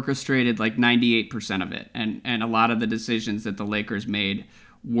LeBron orchestrated 98% of it, and a lot of the decisions that the Lakers made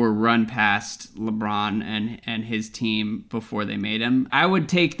were run past LeBron and his team before they made him. I would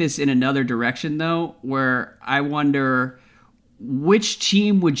take this in another direction, though, where I wonder, which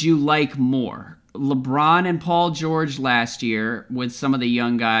team would you like more? LeBron and Paul George last year with some of the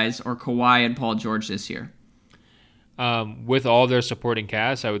young guys, or Kawhi and Paul George this year? With all their supporting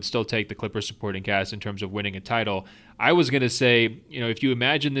cast, I would still take the Clippers supporting cast in terms of winning a title. I was going to say, if you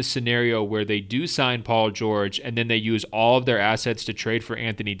imagine this scenario where they do sign Paul George and then they use all of their assets to trade for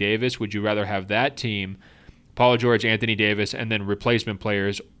Anthony Davis, would you rather have that team, Paul George, Anthony Davis, and then replacement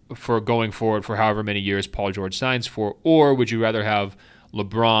players for going forward for however many years Paul George signs for? Or would you rather have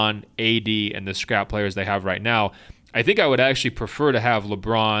LeBron, AD, and the scrap players they have right now? I think I would actually prefer to have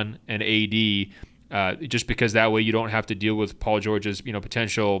LeBron and AD, just because that way you don't have to deal with Paul George's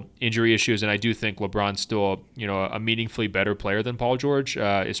potential injury issues. And I do think LeBron's still a meaningfully better player than Paul George,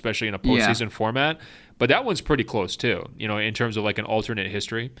 especially in a postseason format. But that one's pretty close too, in terms of an alternate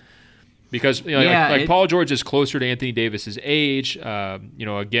history. Because Paul George is closer to Anthony Davis's age.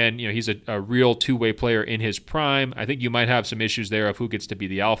 Again, he's a real two-way player in his prime. I think you might have some issues there of who gets to be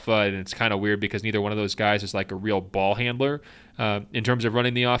the alpha, and it's kind of weird because neither one of those guys is a real ball handler in terms of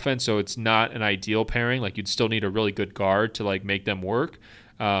running the offense. So it's not an ideal pairing. You'd still need a really good guard to make them work.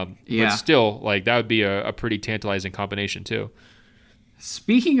 But still, that would be a pretty tantalizing combination too.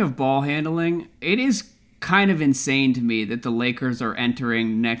 Speaking of ball handling, it is kind of insane to me that the Lakers are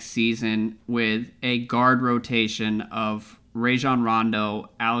entering next season with a guard rotation of Rajon Rondo,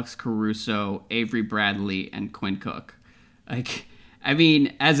 Alex Caruso, Avery Bradley, and Quinn Cook.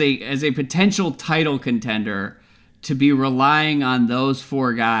 As a potential title contender, to be relying on those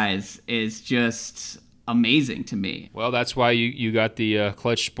four guys is just amazing to me. Well, that's why you got the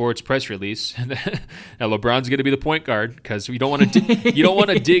Clutch Sports press release. Now LeBron's going to be the point guard because you don't want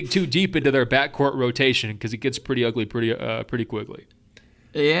to dig too deep into their backcourt rotation because it gets pretty ugly pretty quickly.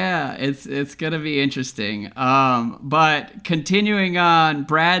 Yeah, it's going to be interesting. But continuing on,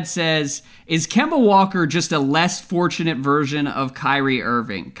 Brad says, is Kemba Walker just a less fortunate version of Kyrie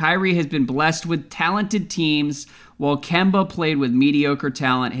Irving? Kyrie has been blessed with talented teams while Kemba played with mediocre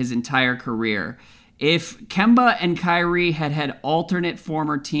talent his entire career. If Kemba and Kyrie had alternate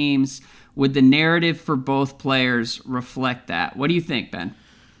former teams, would the narrative for both players reflect that? What do you think, Ben?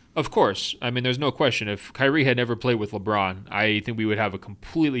 Of course. I mean, there's no question. If Kyrie had never played with LeBron, I think we would have a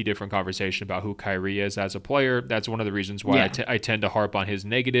completely different conversation about who Kyrie is as a player. That's one of the reasons why I tend to harp on his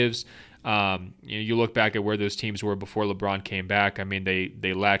negatives. You look back at where those teams were before LeBron came back. I mean,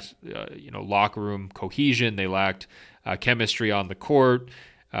 they lacked locker room cohesion. They lacked chemistry on the court.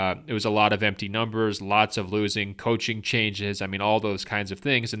 It was a lot of empty numbers, lots of losing, coaching changes. I mean, all those kinds of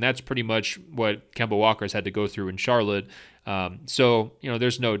things. And that's pretty much what Kemba Walker's had to go through in Charlotte. So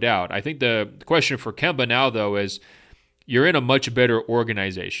there's no doubt. I think the question for Kemba now, though, is you're in a much better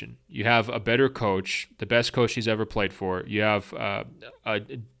organization. You have a better coach, the best coach he's ever played for. You have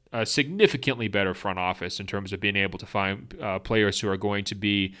a significantly better front office in terms of being able to find players who are going to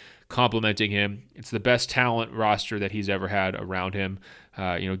be complimenting him. It's the best talent roster that he's ever had around him,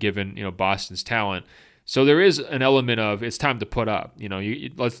 given Boston's talent. So there is an element of it's time to put up.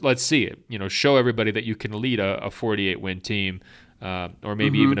 Let's see it. Show everybody that you can lead a 48-win team, or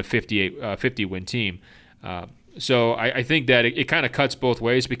maybe even a 50-win team. So I think that it kind of cuts both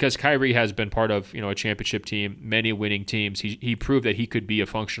ways because Kyrie has been part of a championship team, many winning teams. He proved that he could be a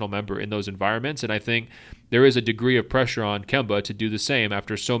functional member in those environments, and I think there is a degree of pressure on Kemba to do the same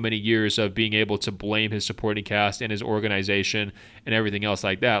after so many years of being able to blame his supporting cast and his organization and everything else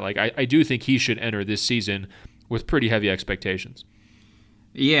like that. Like I do think he should enter this season with pretty heavy expectations.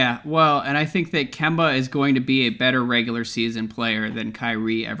 Yeah, well, and I think that Kemba is going to be a better regular season player than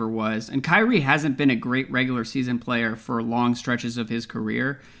Kyrie ever was. And Kyrie hasn't been a great regular season player for long stretches of his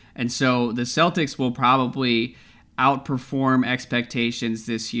career. And so the Celtics will probably outperform expectations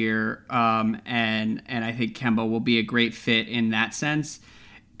this year. And I think Kemba will be a great fit in that sense.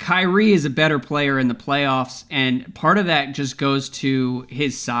 Kyrie is a better player in the playoffs, and part of that just goes to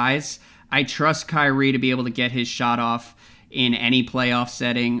his size. I trust Kyrie to be able to get his shot off in any playoff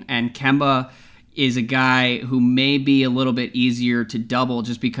setting, and Kemba is a guy who may be a little bit easier to double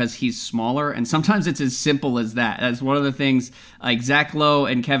just because he's smaller, and sometimes it's as simple as that. That's one of the things, like Zach Lowe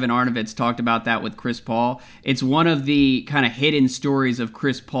and Kevin Arnovitz talked about that with Chris Paul. It's one of the kind of hidden stories of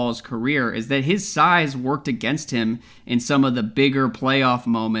Chris Paul's career is that his size worked against him in some of the bigger playoff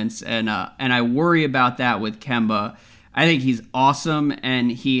moments, and I worry about that with Kemba. I think he's awesome, and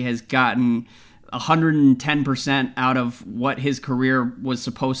he has gotten 110% out of what his career was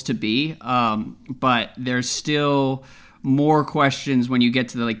supposed to be. But there's still more questions when you get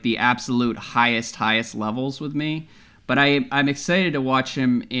to the absolute highest levels with me. But I'm excited to watch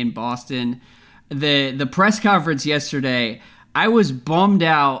him in Boston. The press conference yesterday, I was bummed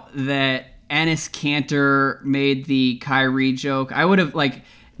out that Enes Kanter made the Kyrie joke. I would have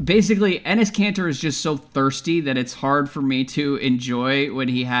basically, Enes Kanter is just so thirsty that it's hard for me to enjoy when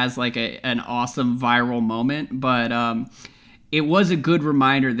he has an awesome viral moment. But it was a good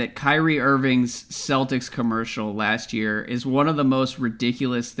reminder that Kyrie Irving's Celtics commercial last year is one of the most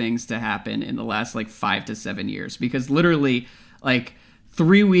ridiculous things to happen in the last 5 to 7 years. Because literally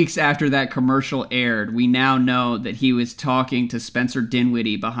 3 weeks after that commercial aired, we now know that he was talking to Spencer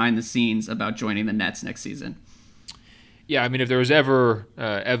Dinwiddie behind the scenes about joining the Nets next season. Yeah, I mean, if there was ever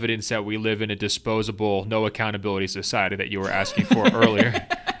evidence that we live in a disposable, no accountability society that you were asking for earlier,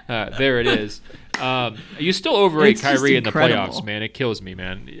 there it is. You still overrate Kyrie in the playoffs, man. It kills me,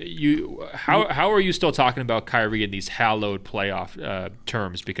 man. How are you still talking about Kyrie in these hallowed playoff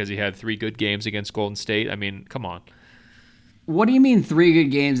terms because he had 3 good games against Golden State? I mean, come on. What do you mean 3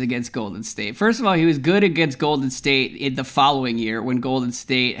 good games against Golden State? First of all, he was good against Golden State in the following year when Golden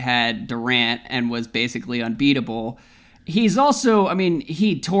State had Durant and was basically unbeatable. He's also,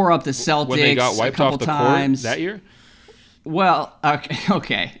 he tore up the Celtics when they got wiped a couple off the times. Court that year? Well,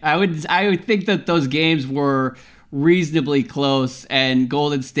 okay. I would think that those games were reasonably close, and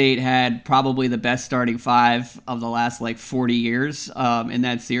Golden State had probably the best starting 5 of the last 40 years in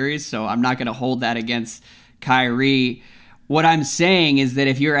that series. So I'm not going to hold that against Kyrie. What I'm saying is that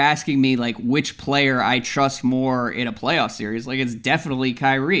if you're asking me which player I trust more in a playoff series, it's definitely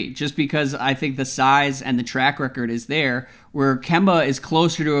Kyrie, just because I think the size and the track record is there, where Kemba is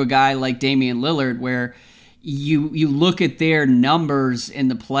closer to a guy like Damian Lillard, where you look at their numbers in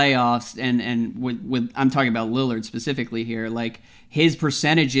the playoffs, and with I'm talking about Lillard specifically here, like his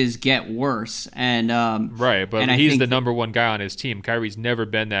percentages get worse, and right, but and he's the number one guy on his team. Kyrie's never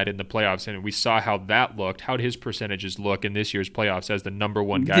been that in the playoffs, and we saw how that looked. How did his percentages look in this year's playoffs as the number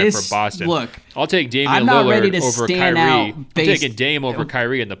one guy for Boston? Look, I'll take Damian Lillard over Kyrie. I'm taking Dame over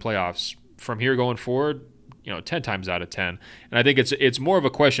Kyrie in the playoffs from here going forward. 10 times out of 10. And I think it's more of a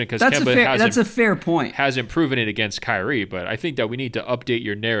question because Kemba that's a fair point. Hasn't proven it against Kyrie, but I think that we need to update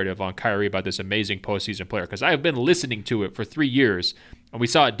your narrative on Kyrie about this amazing postseason player because I have been listening to it for 3 years, and we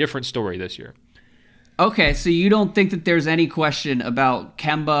saw a different story this year. Okay, so you don't think that there's any question about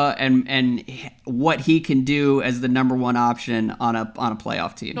Kemba and what he can do as the number one option on a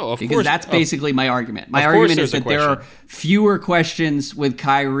playoff team? No, of because course. That's basically my argument. My argument is that there are fewer questions with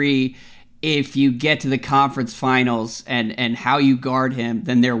Kyrie if you get to the conference finals and how you guard him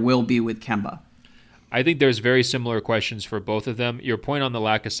than there will be with Kemba. I think there's very similar questions for both of them. Your point on the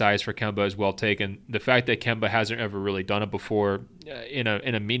lack of size for Kemba is well taken. The fact that Kemba hasn't ever really done it before in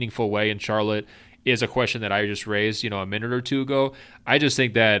a meaningful way in Charlotte is a question that I just raised, a minute or two ago. I just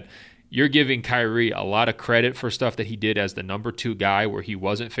think that you're giving Kyrie a lot of credit for stuff that he did as the number 2 guy where he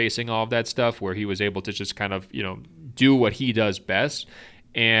wasn't facing all of that stuff, where he was able to just kind of, do what he does best.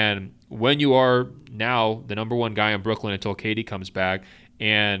 And when you are now the number 1 guy in Brooklyn until KD comes back,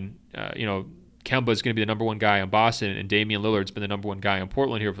 and Kemba is going to be the number 1 guy in Boston, and Damian Lillard's been the number 1 guy in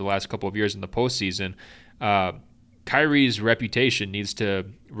Portland here for the last couple of years in the postseason, Kyrie's reputation needs to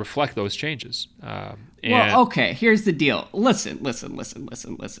reflect those changes. Well, okay, here's the deal. Listen.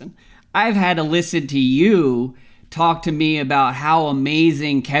 I've had to listen to you talk to me about how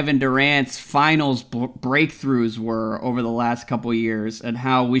amazing Kevin Durant's finals breakthroughs were over the last couple of years and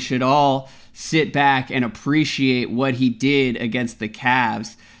how we should all sit back and appreciate what he did against the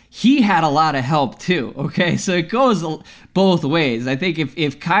Cavs. He had a lot of help too, okay? So it goes both ways. I think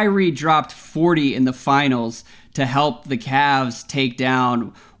if Kyrie dropped 40 in the finals to help the Cavs take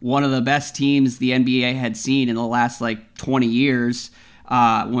down one of the best teams the NBA had seen in the last 20 years,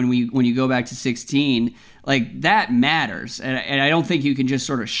 when you go back to 16, that matters. And I don't think you can just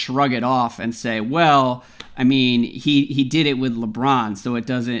sort of shrug it off and say, well, I mean, he did it with LeBron, so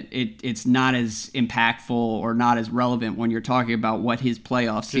it's not as impactful or not as relevant when you're talking about what his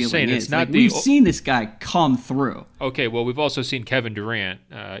playoff ceiling is. We've seen this guy come through. Okay, well, we've also seen Kevin Durant.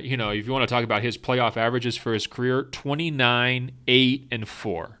 If you want to talk about his playoff averages for his career, 29, 8, and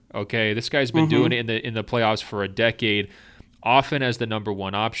 4. Okay, this guy's been doing it in the playoffs for a decade, often as the number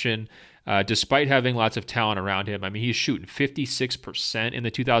 1 option. Despite having lots of talent around him. I mean, he's shooting 56% in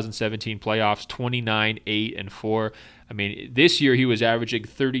the 2017 playoffs, 29, 8, and 4. I mean, this year he was averaging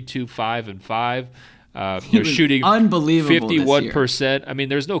 32, 5, and 5. Shooting unbelievable 51%. I mean,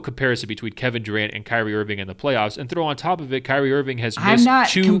 there's no comparison between Kevin Durant and Kyrie Irving in the playoffs. And throw on top of it, Kyrie Irving has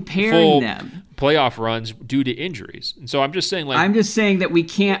missed 2 full playoff runs due to injuries. And so I'm just saying, I'm just saying that we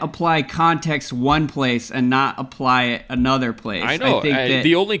can't apply context one place and not apply it another place. I know.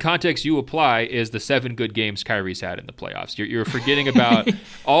 The only context you apply is the 7 good games Kyrie's had in the playoffs. You're forgetting about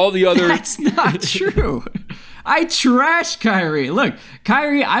all the other. That's not true. I trash Kyrie. Look,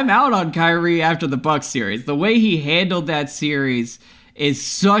 Kyrie, I'm out on Kyrie after the Bucks series. The way he handled that series is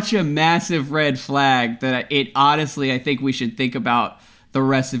such a massive red flag that honestly, I think we should think about the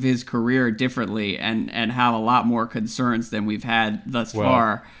rest of his career differently and have a lot more concerns than we've had thus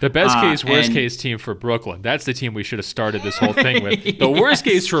far. The best case, worst case team for Brooklyn. That's the team we should have started this whole thing with. The worst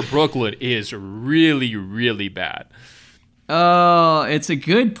case for Brooklyn is really, really bad. Oh, it's a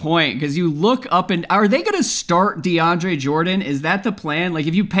good point because you look up and are they going to start DeAndre Jordan? Is that the plan?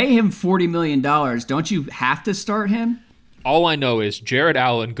 If you pay him $40 million, don't you have to start him? All I know is Jared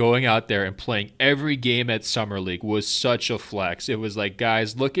Allen going out there and playing every game at Summer League was such a flex. It was like,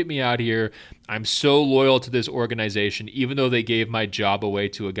 guys, look at me out here. I'm so loyal to this organization, even though they gave my job away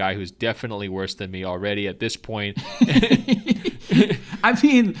to a guy who's definitely worse than me already at this point. I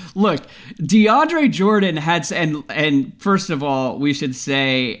mean, look, DeAndre Jordan had, and first of all, we should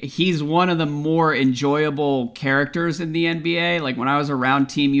say he's one of the more enjoyable characters in the NBA. When I was around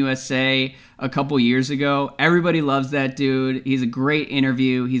Team USA a couple years ago, everybody loves that dude. He's a great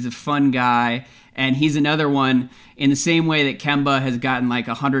interview. He's a fun guy. And he's another one in the same way that Kemba has gotten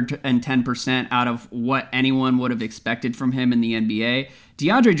 110% out of what anyone would have expected from him in the NBA.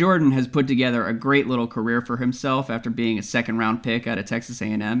 DeAndre Jordan has put together a great little career for himself after being a second-round pick out of Texas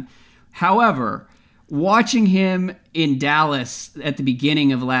A&M. However, watching him in Dallas at the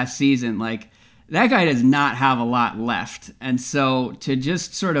beginning of last season, that guy does not have a lot left. And so to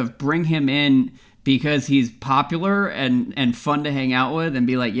just sort of bring him in because he's popular and fun to hang out with and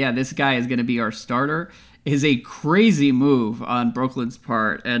be like, yeah, this guy is going to be our starter is a crazy move on Brooklyn's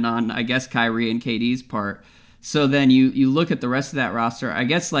part and on, I guess, Kyrie and KD's part. So then you look at the rest of that roster. I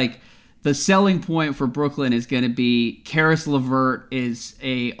guess like the selling point for Brooklyn is going to be Karis LeVert is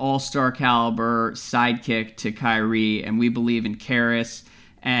a all-star caliber sidekick to Kyrie, and we believe in Karis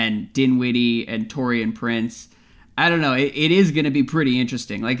and Dinwiddie and Taurean Prince. I don't know. It is going to be pretty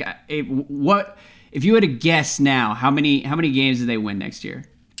interesting. Like, what if you had to guess now? How many games do they win next year?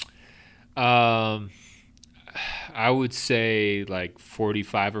 I would say like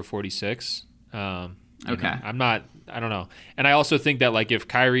 45 or 46. Okay. I don't know. And I also think that like if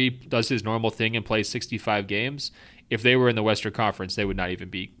Kyrie does his normal thing and plays 65 games, if they were in the Western Conference, they would not even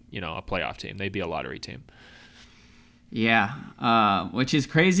be, a playoff team. They'd be a lottery team. Yeah, which is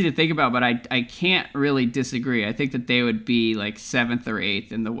crazy to think about, but I can't really disagree. I think that they would be like 7th or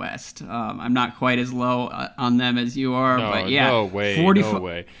 8th in the West. I'm not quite as low on them as you are, but yeah. No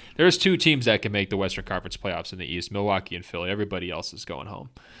way. There's 2 teams that can make the Western Conference playoffs in the East, Milwaukee and Philly. Everybody else is going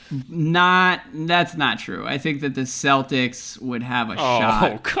home. That's not true. I think that the Celtics would have a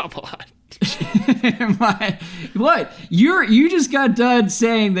shot. Oh, come on. What? You just got done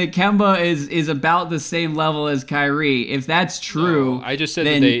saying that Kemba is about the same level as Kyrie. If that's true, no, I just said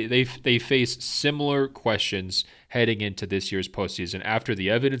that they face similar questions heading into this year's postseason after the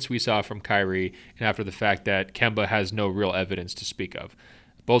evidence we saw from Kyrie and after the fact that Kemba has no real evidence to speak of.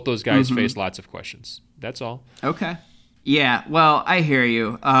 Both those guys face lots of questions. That's all. Okay. Yeah, well, I hear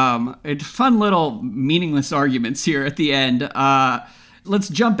you. Fun little meaningless arguments here at the end. Let's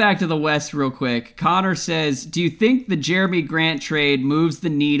jump back to the West real quick. Connor says, do you think the Jerian Grant trade moves the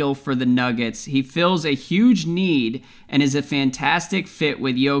needle for the Nuggets? He fills a huge need and is a fantastic fit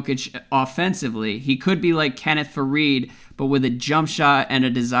with Jokic offensively. He could be like Kenneth Faried, but with a jump shot and a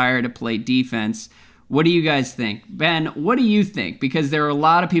desire to play defense. What do you guys think? Ben, what do you think? Because there are a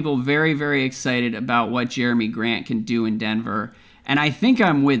lot of people very, very excited about what Jerian Grant can do in Denver, and I think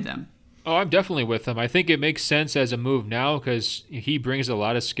I'm with them. Oh, I'm definitely with him. I think it makes sense as a move now because he brings a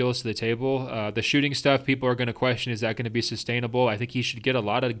lot of skills to the table. The shooting stuff, people are going to question, is that going to be sustainable? I think he should get a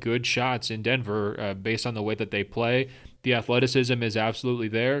lot of good shots in Denver based on the way that they play. The athleticism is absolutely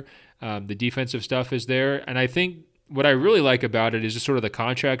there. The defensive stuff is there. And I think what I really like about it is just sort of the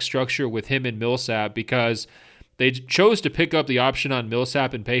contract structure with him and Millsap, because they chose to pick up the option on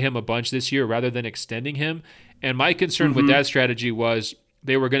Millsap and pay him a bunch this year rather than extending him. And my concern with that strategy was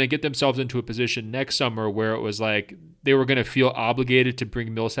they were going to get themselves into a position next summer where it was like they were going to feel obligated to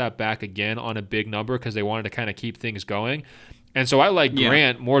bring Millsap back again on a big number because they wanted to kind of keep things going. And so I like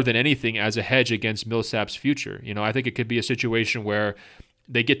Grant more than anything as a hedge against Millsap's future. I think it could be a situation where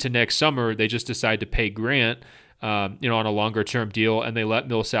they get to next summer, they just decide to pay Grant, on a longer term deal, and they let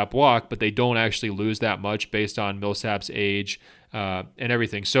Millsap walk, but they don't actually lose that much based on Millsap's age and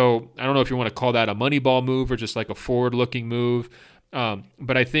everything. So I don't know if you want to call that a Moneyball move or just like a forward-looking move.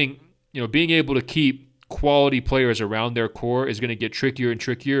 But I think, being able to keep quality players around their core is going to get trickier and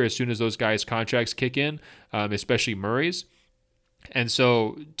trickier as soon as those guys' contracts kick in, especially Murray's. And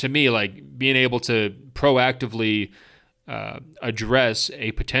so to me, like being able to proactively address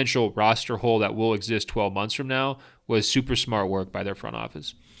a potential roster hole that will exist 12 months from now was super smart work by their front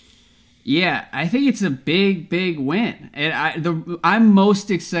office. Yeah, I think it's a big, big win. And I'm most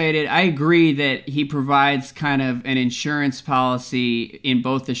excited. I agree that he provides kind of an insurance policy in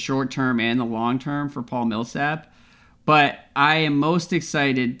both the short term and the long term for Paul Millsap. But I am most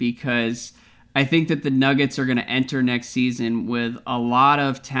excited because I think that the Nuggets are going to enter next season with a lot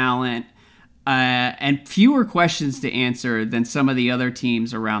of talent and fewer questions to answer than some of the other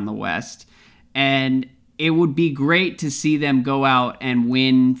teams around the West. And it would be great to see them go out and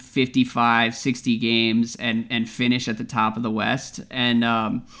win 55, 60 games and finish at the top of the West. And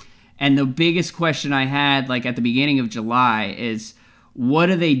the biggest question I had, like at the beginning of July, is what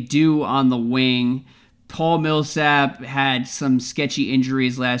do they do on the wing? Paul Millsap had some sketchy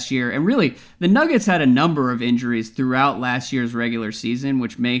injuries last year. And really, the Nuggets had a number of injuries throughout last year's regular season,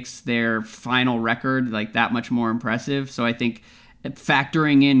 which makes their final record like that much more impressive. So I think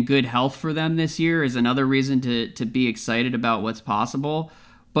factoring in good health for them this year is another reason to be excited about what's possible.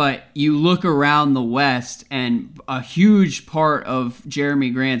 But you look around the West, and a huge part of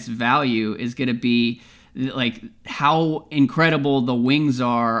Jerian Grant's value is going to be like how incredible the wings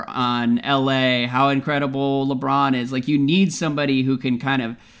are on LA, how incredible LeBron is. Like, you need somebody who can kind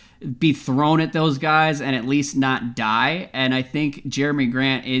of be thrown at those guys and at least not die. And I think Jerian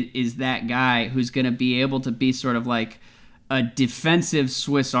Grant is that guy who's going to be able to be sort of like a defensive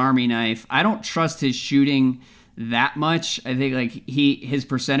Swiss Army knife. I don't trust his shooting that much. I think like his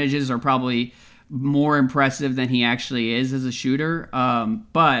percentages are probably more impressive than he actually is as a shooter.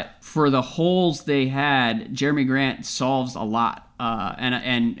 But for the holes they had, Jeremy Grant solves a lot.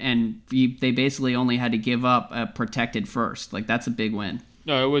 They basically only had to give up a protected first. Like, that's a big win.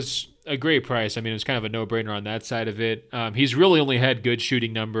 No, it was a great price. I mean, it was kind of a no-brainer on that side of it. He's really only had good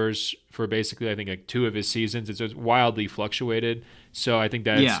shooting numbers for basically, I think, like 2 of his seasons. It's wildly fluctuated. So I think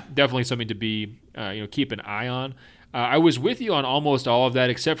that's definitely something to be, keep an eye on. I was with you on almost all of that,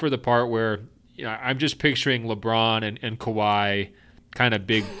 except for the part where I'm just picturing LeBron and Kawhi kind of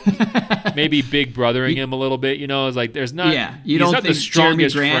maybe big brothering him a little bit. It's like there's not. Yeah, you don't think Jeremy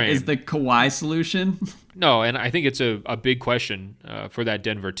Grant is the Kawhi solution? No, and I think it's a big question for that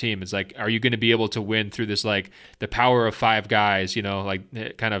Denver team. It's like, are you going to be able to win through this, like the power of 5 guys?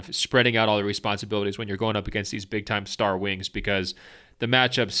 Like kind of spreading out all the responsibilities when you're going up against these big time star wings, because the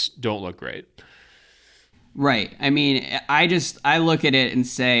matchups don't look great. Right. I mean, I look at it and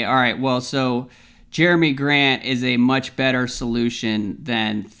say, all right, well, so Jeremy Grant is a much better solution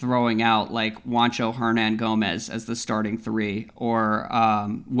than throwing out like Juancho Hernan-Gomez as the starting 3, or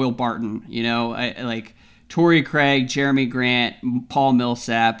Will Barton, like Torrey Craig, Jeremy Grant, Paul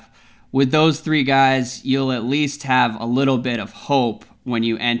Millsap. With those 3 guys, you'll at least have a little bit of hope when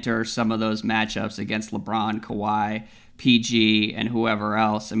you enter some of those matchups against LeBron, Kawhi, PG, and whoever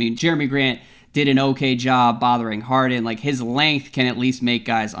else. I mean, Jeremy Grant did an okay job bothering Harden. Like, his length can at least make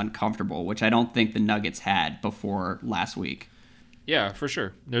guys uncomfortable, which I don't think the Nuggets had before last week. Yeah, for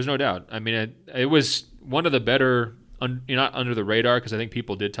sure. There's no doubt. I mean, it was one of the better, not under the radar, because I think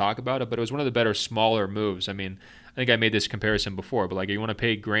people did talk about it, but it was one of the better smaller moves. I mean, I think I made this comparison before, but like, you want to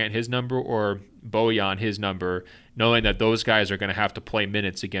pay Grant his number or Bojan his number, knowing that those guys are going to have to play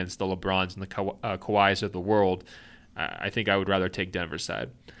minutes against the LeBrons and the Kawhis of the world. I think I would rather take Denver's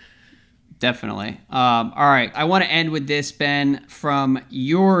side. Definitely. All right. I want to end with this, Ben, from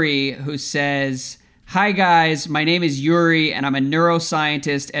Yuri, who says, "Hi, guys. My name is Yuri, and I'm a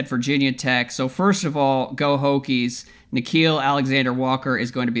neuroscientist at Virginia Tech. So first of all, go Hokies. Nickeil Alexander-Walker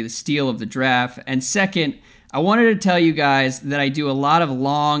is going to be the steal of the draft. And second, I wanted to tell you guys that I do a lot of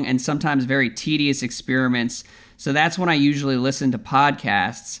long and sometimes very tedious experiments. So that's when I usually listen to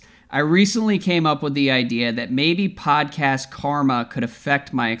podcasts. I recently came up with the idea that maybe podcast karma could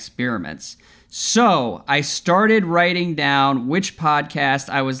affect my experiments. So I started writing down which podcast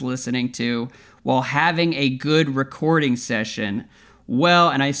I was listening to while having a good recording session. Well,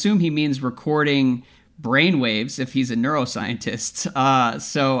 and I assume he means recording brainwaves if he's a neuroscientist.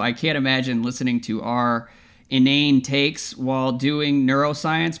 So I can't imagine listening to our inane takes while doing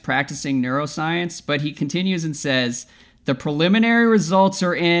neuroscience, practicing neuroscience. But he continues and says, the preliminary results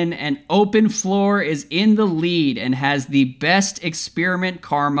are in, and Open Floor is in the lead and has the best experiment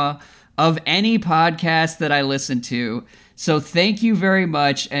karma of any podcast that I listen to. So thank you very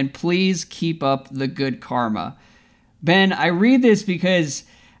much, and please keep up the good karma. Ben, I read this because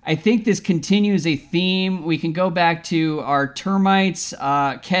I think this continues a theme. We can go back to our termites,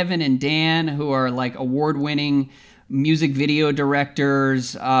 Kevin and Dan, who are like award-winning music video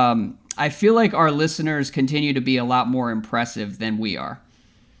directors. I feel like our listeners continue to be a lot more impressive than we are.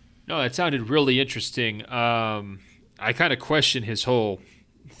 No, that sounded really interesting. I kind of question his whole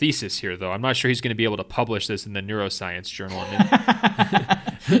thesis here, though. I'm not sure he's going to be able to publish this in the neuroscience journal. I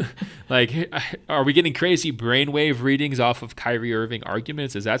mean, like, are we getting crazy brainwave readings off of Kyrie Irving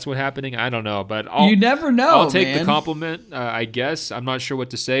arguments? Is that what's happening? I don't know, but you never know. I'll take the compliment, I guess. I'm not sure what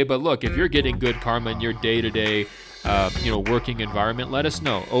to say, but look, if you're getting good karma in your day-to-day working environment, let us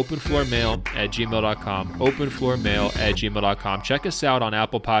know. openfloormail@gmail.com. openfloormail@gmail.com. Check us out on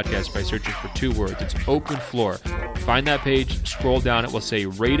Apple Podcasts by searching for 2 words. It's Open Floor. Find that page, scroll down, it will say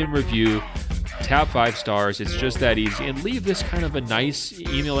rate and review, tap 5 stars. It's just that easy. And leave this kind of a nice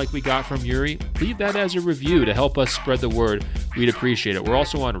email like we got from Yuri. Leave that as a review to help us spread the word. We'd appreciate it. We're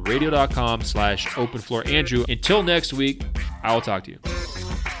also on radio.com/openfloor. Andrew, until next week, I will talk to you.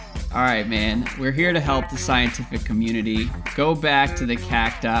 All right, man. We're here to help the scientific community. Go back to the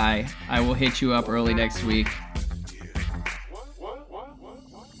cacti. I will hit you up early next week.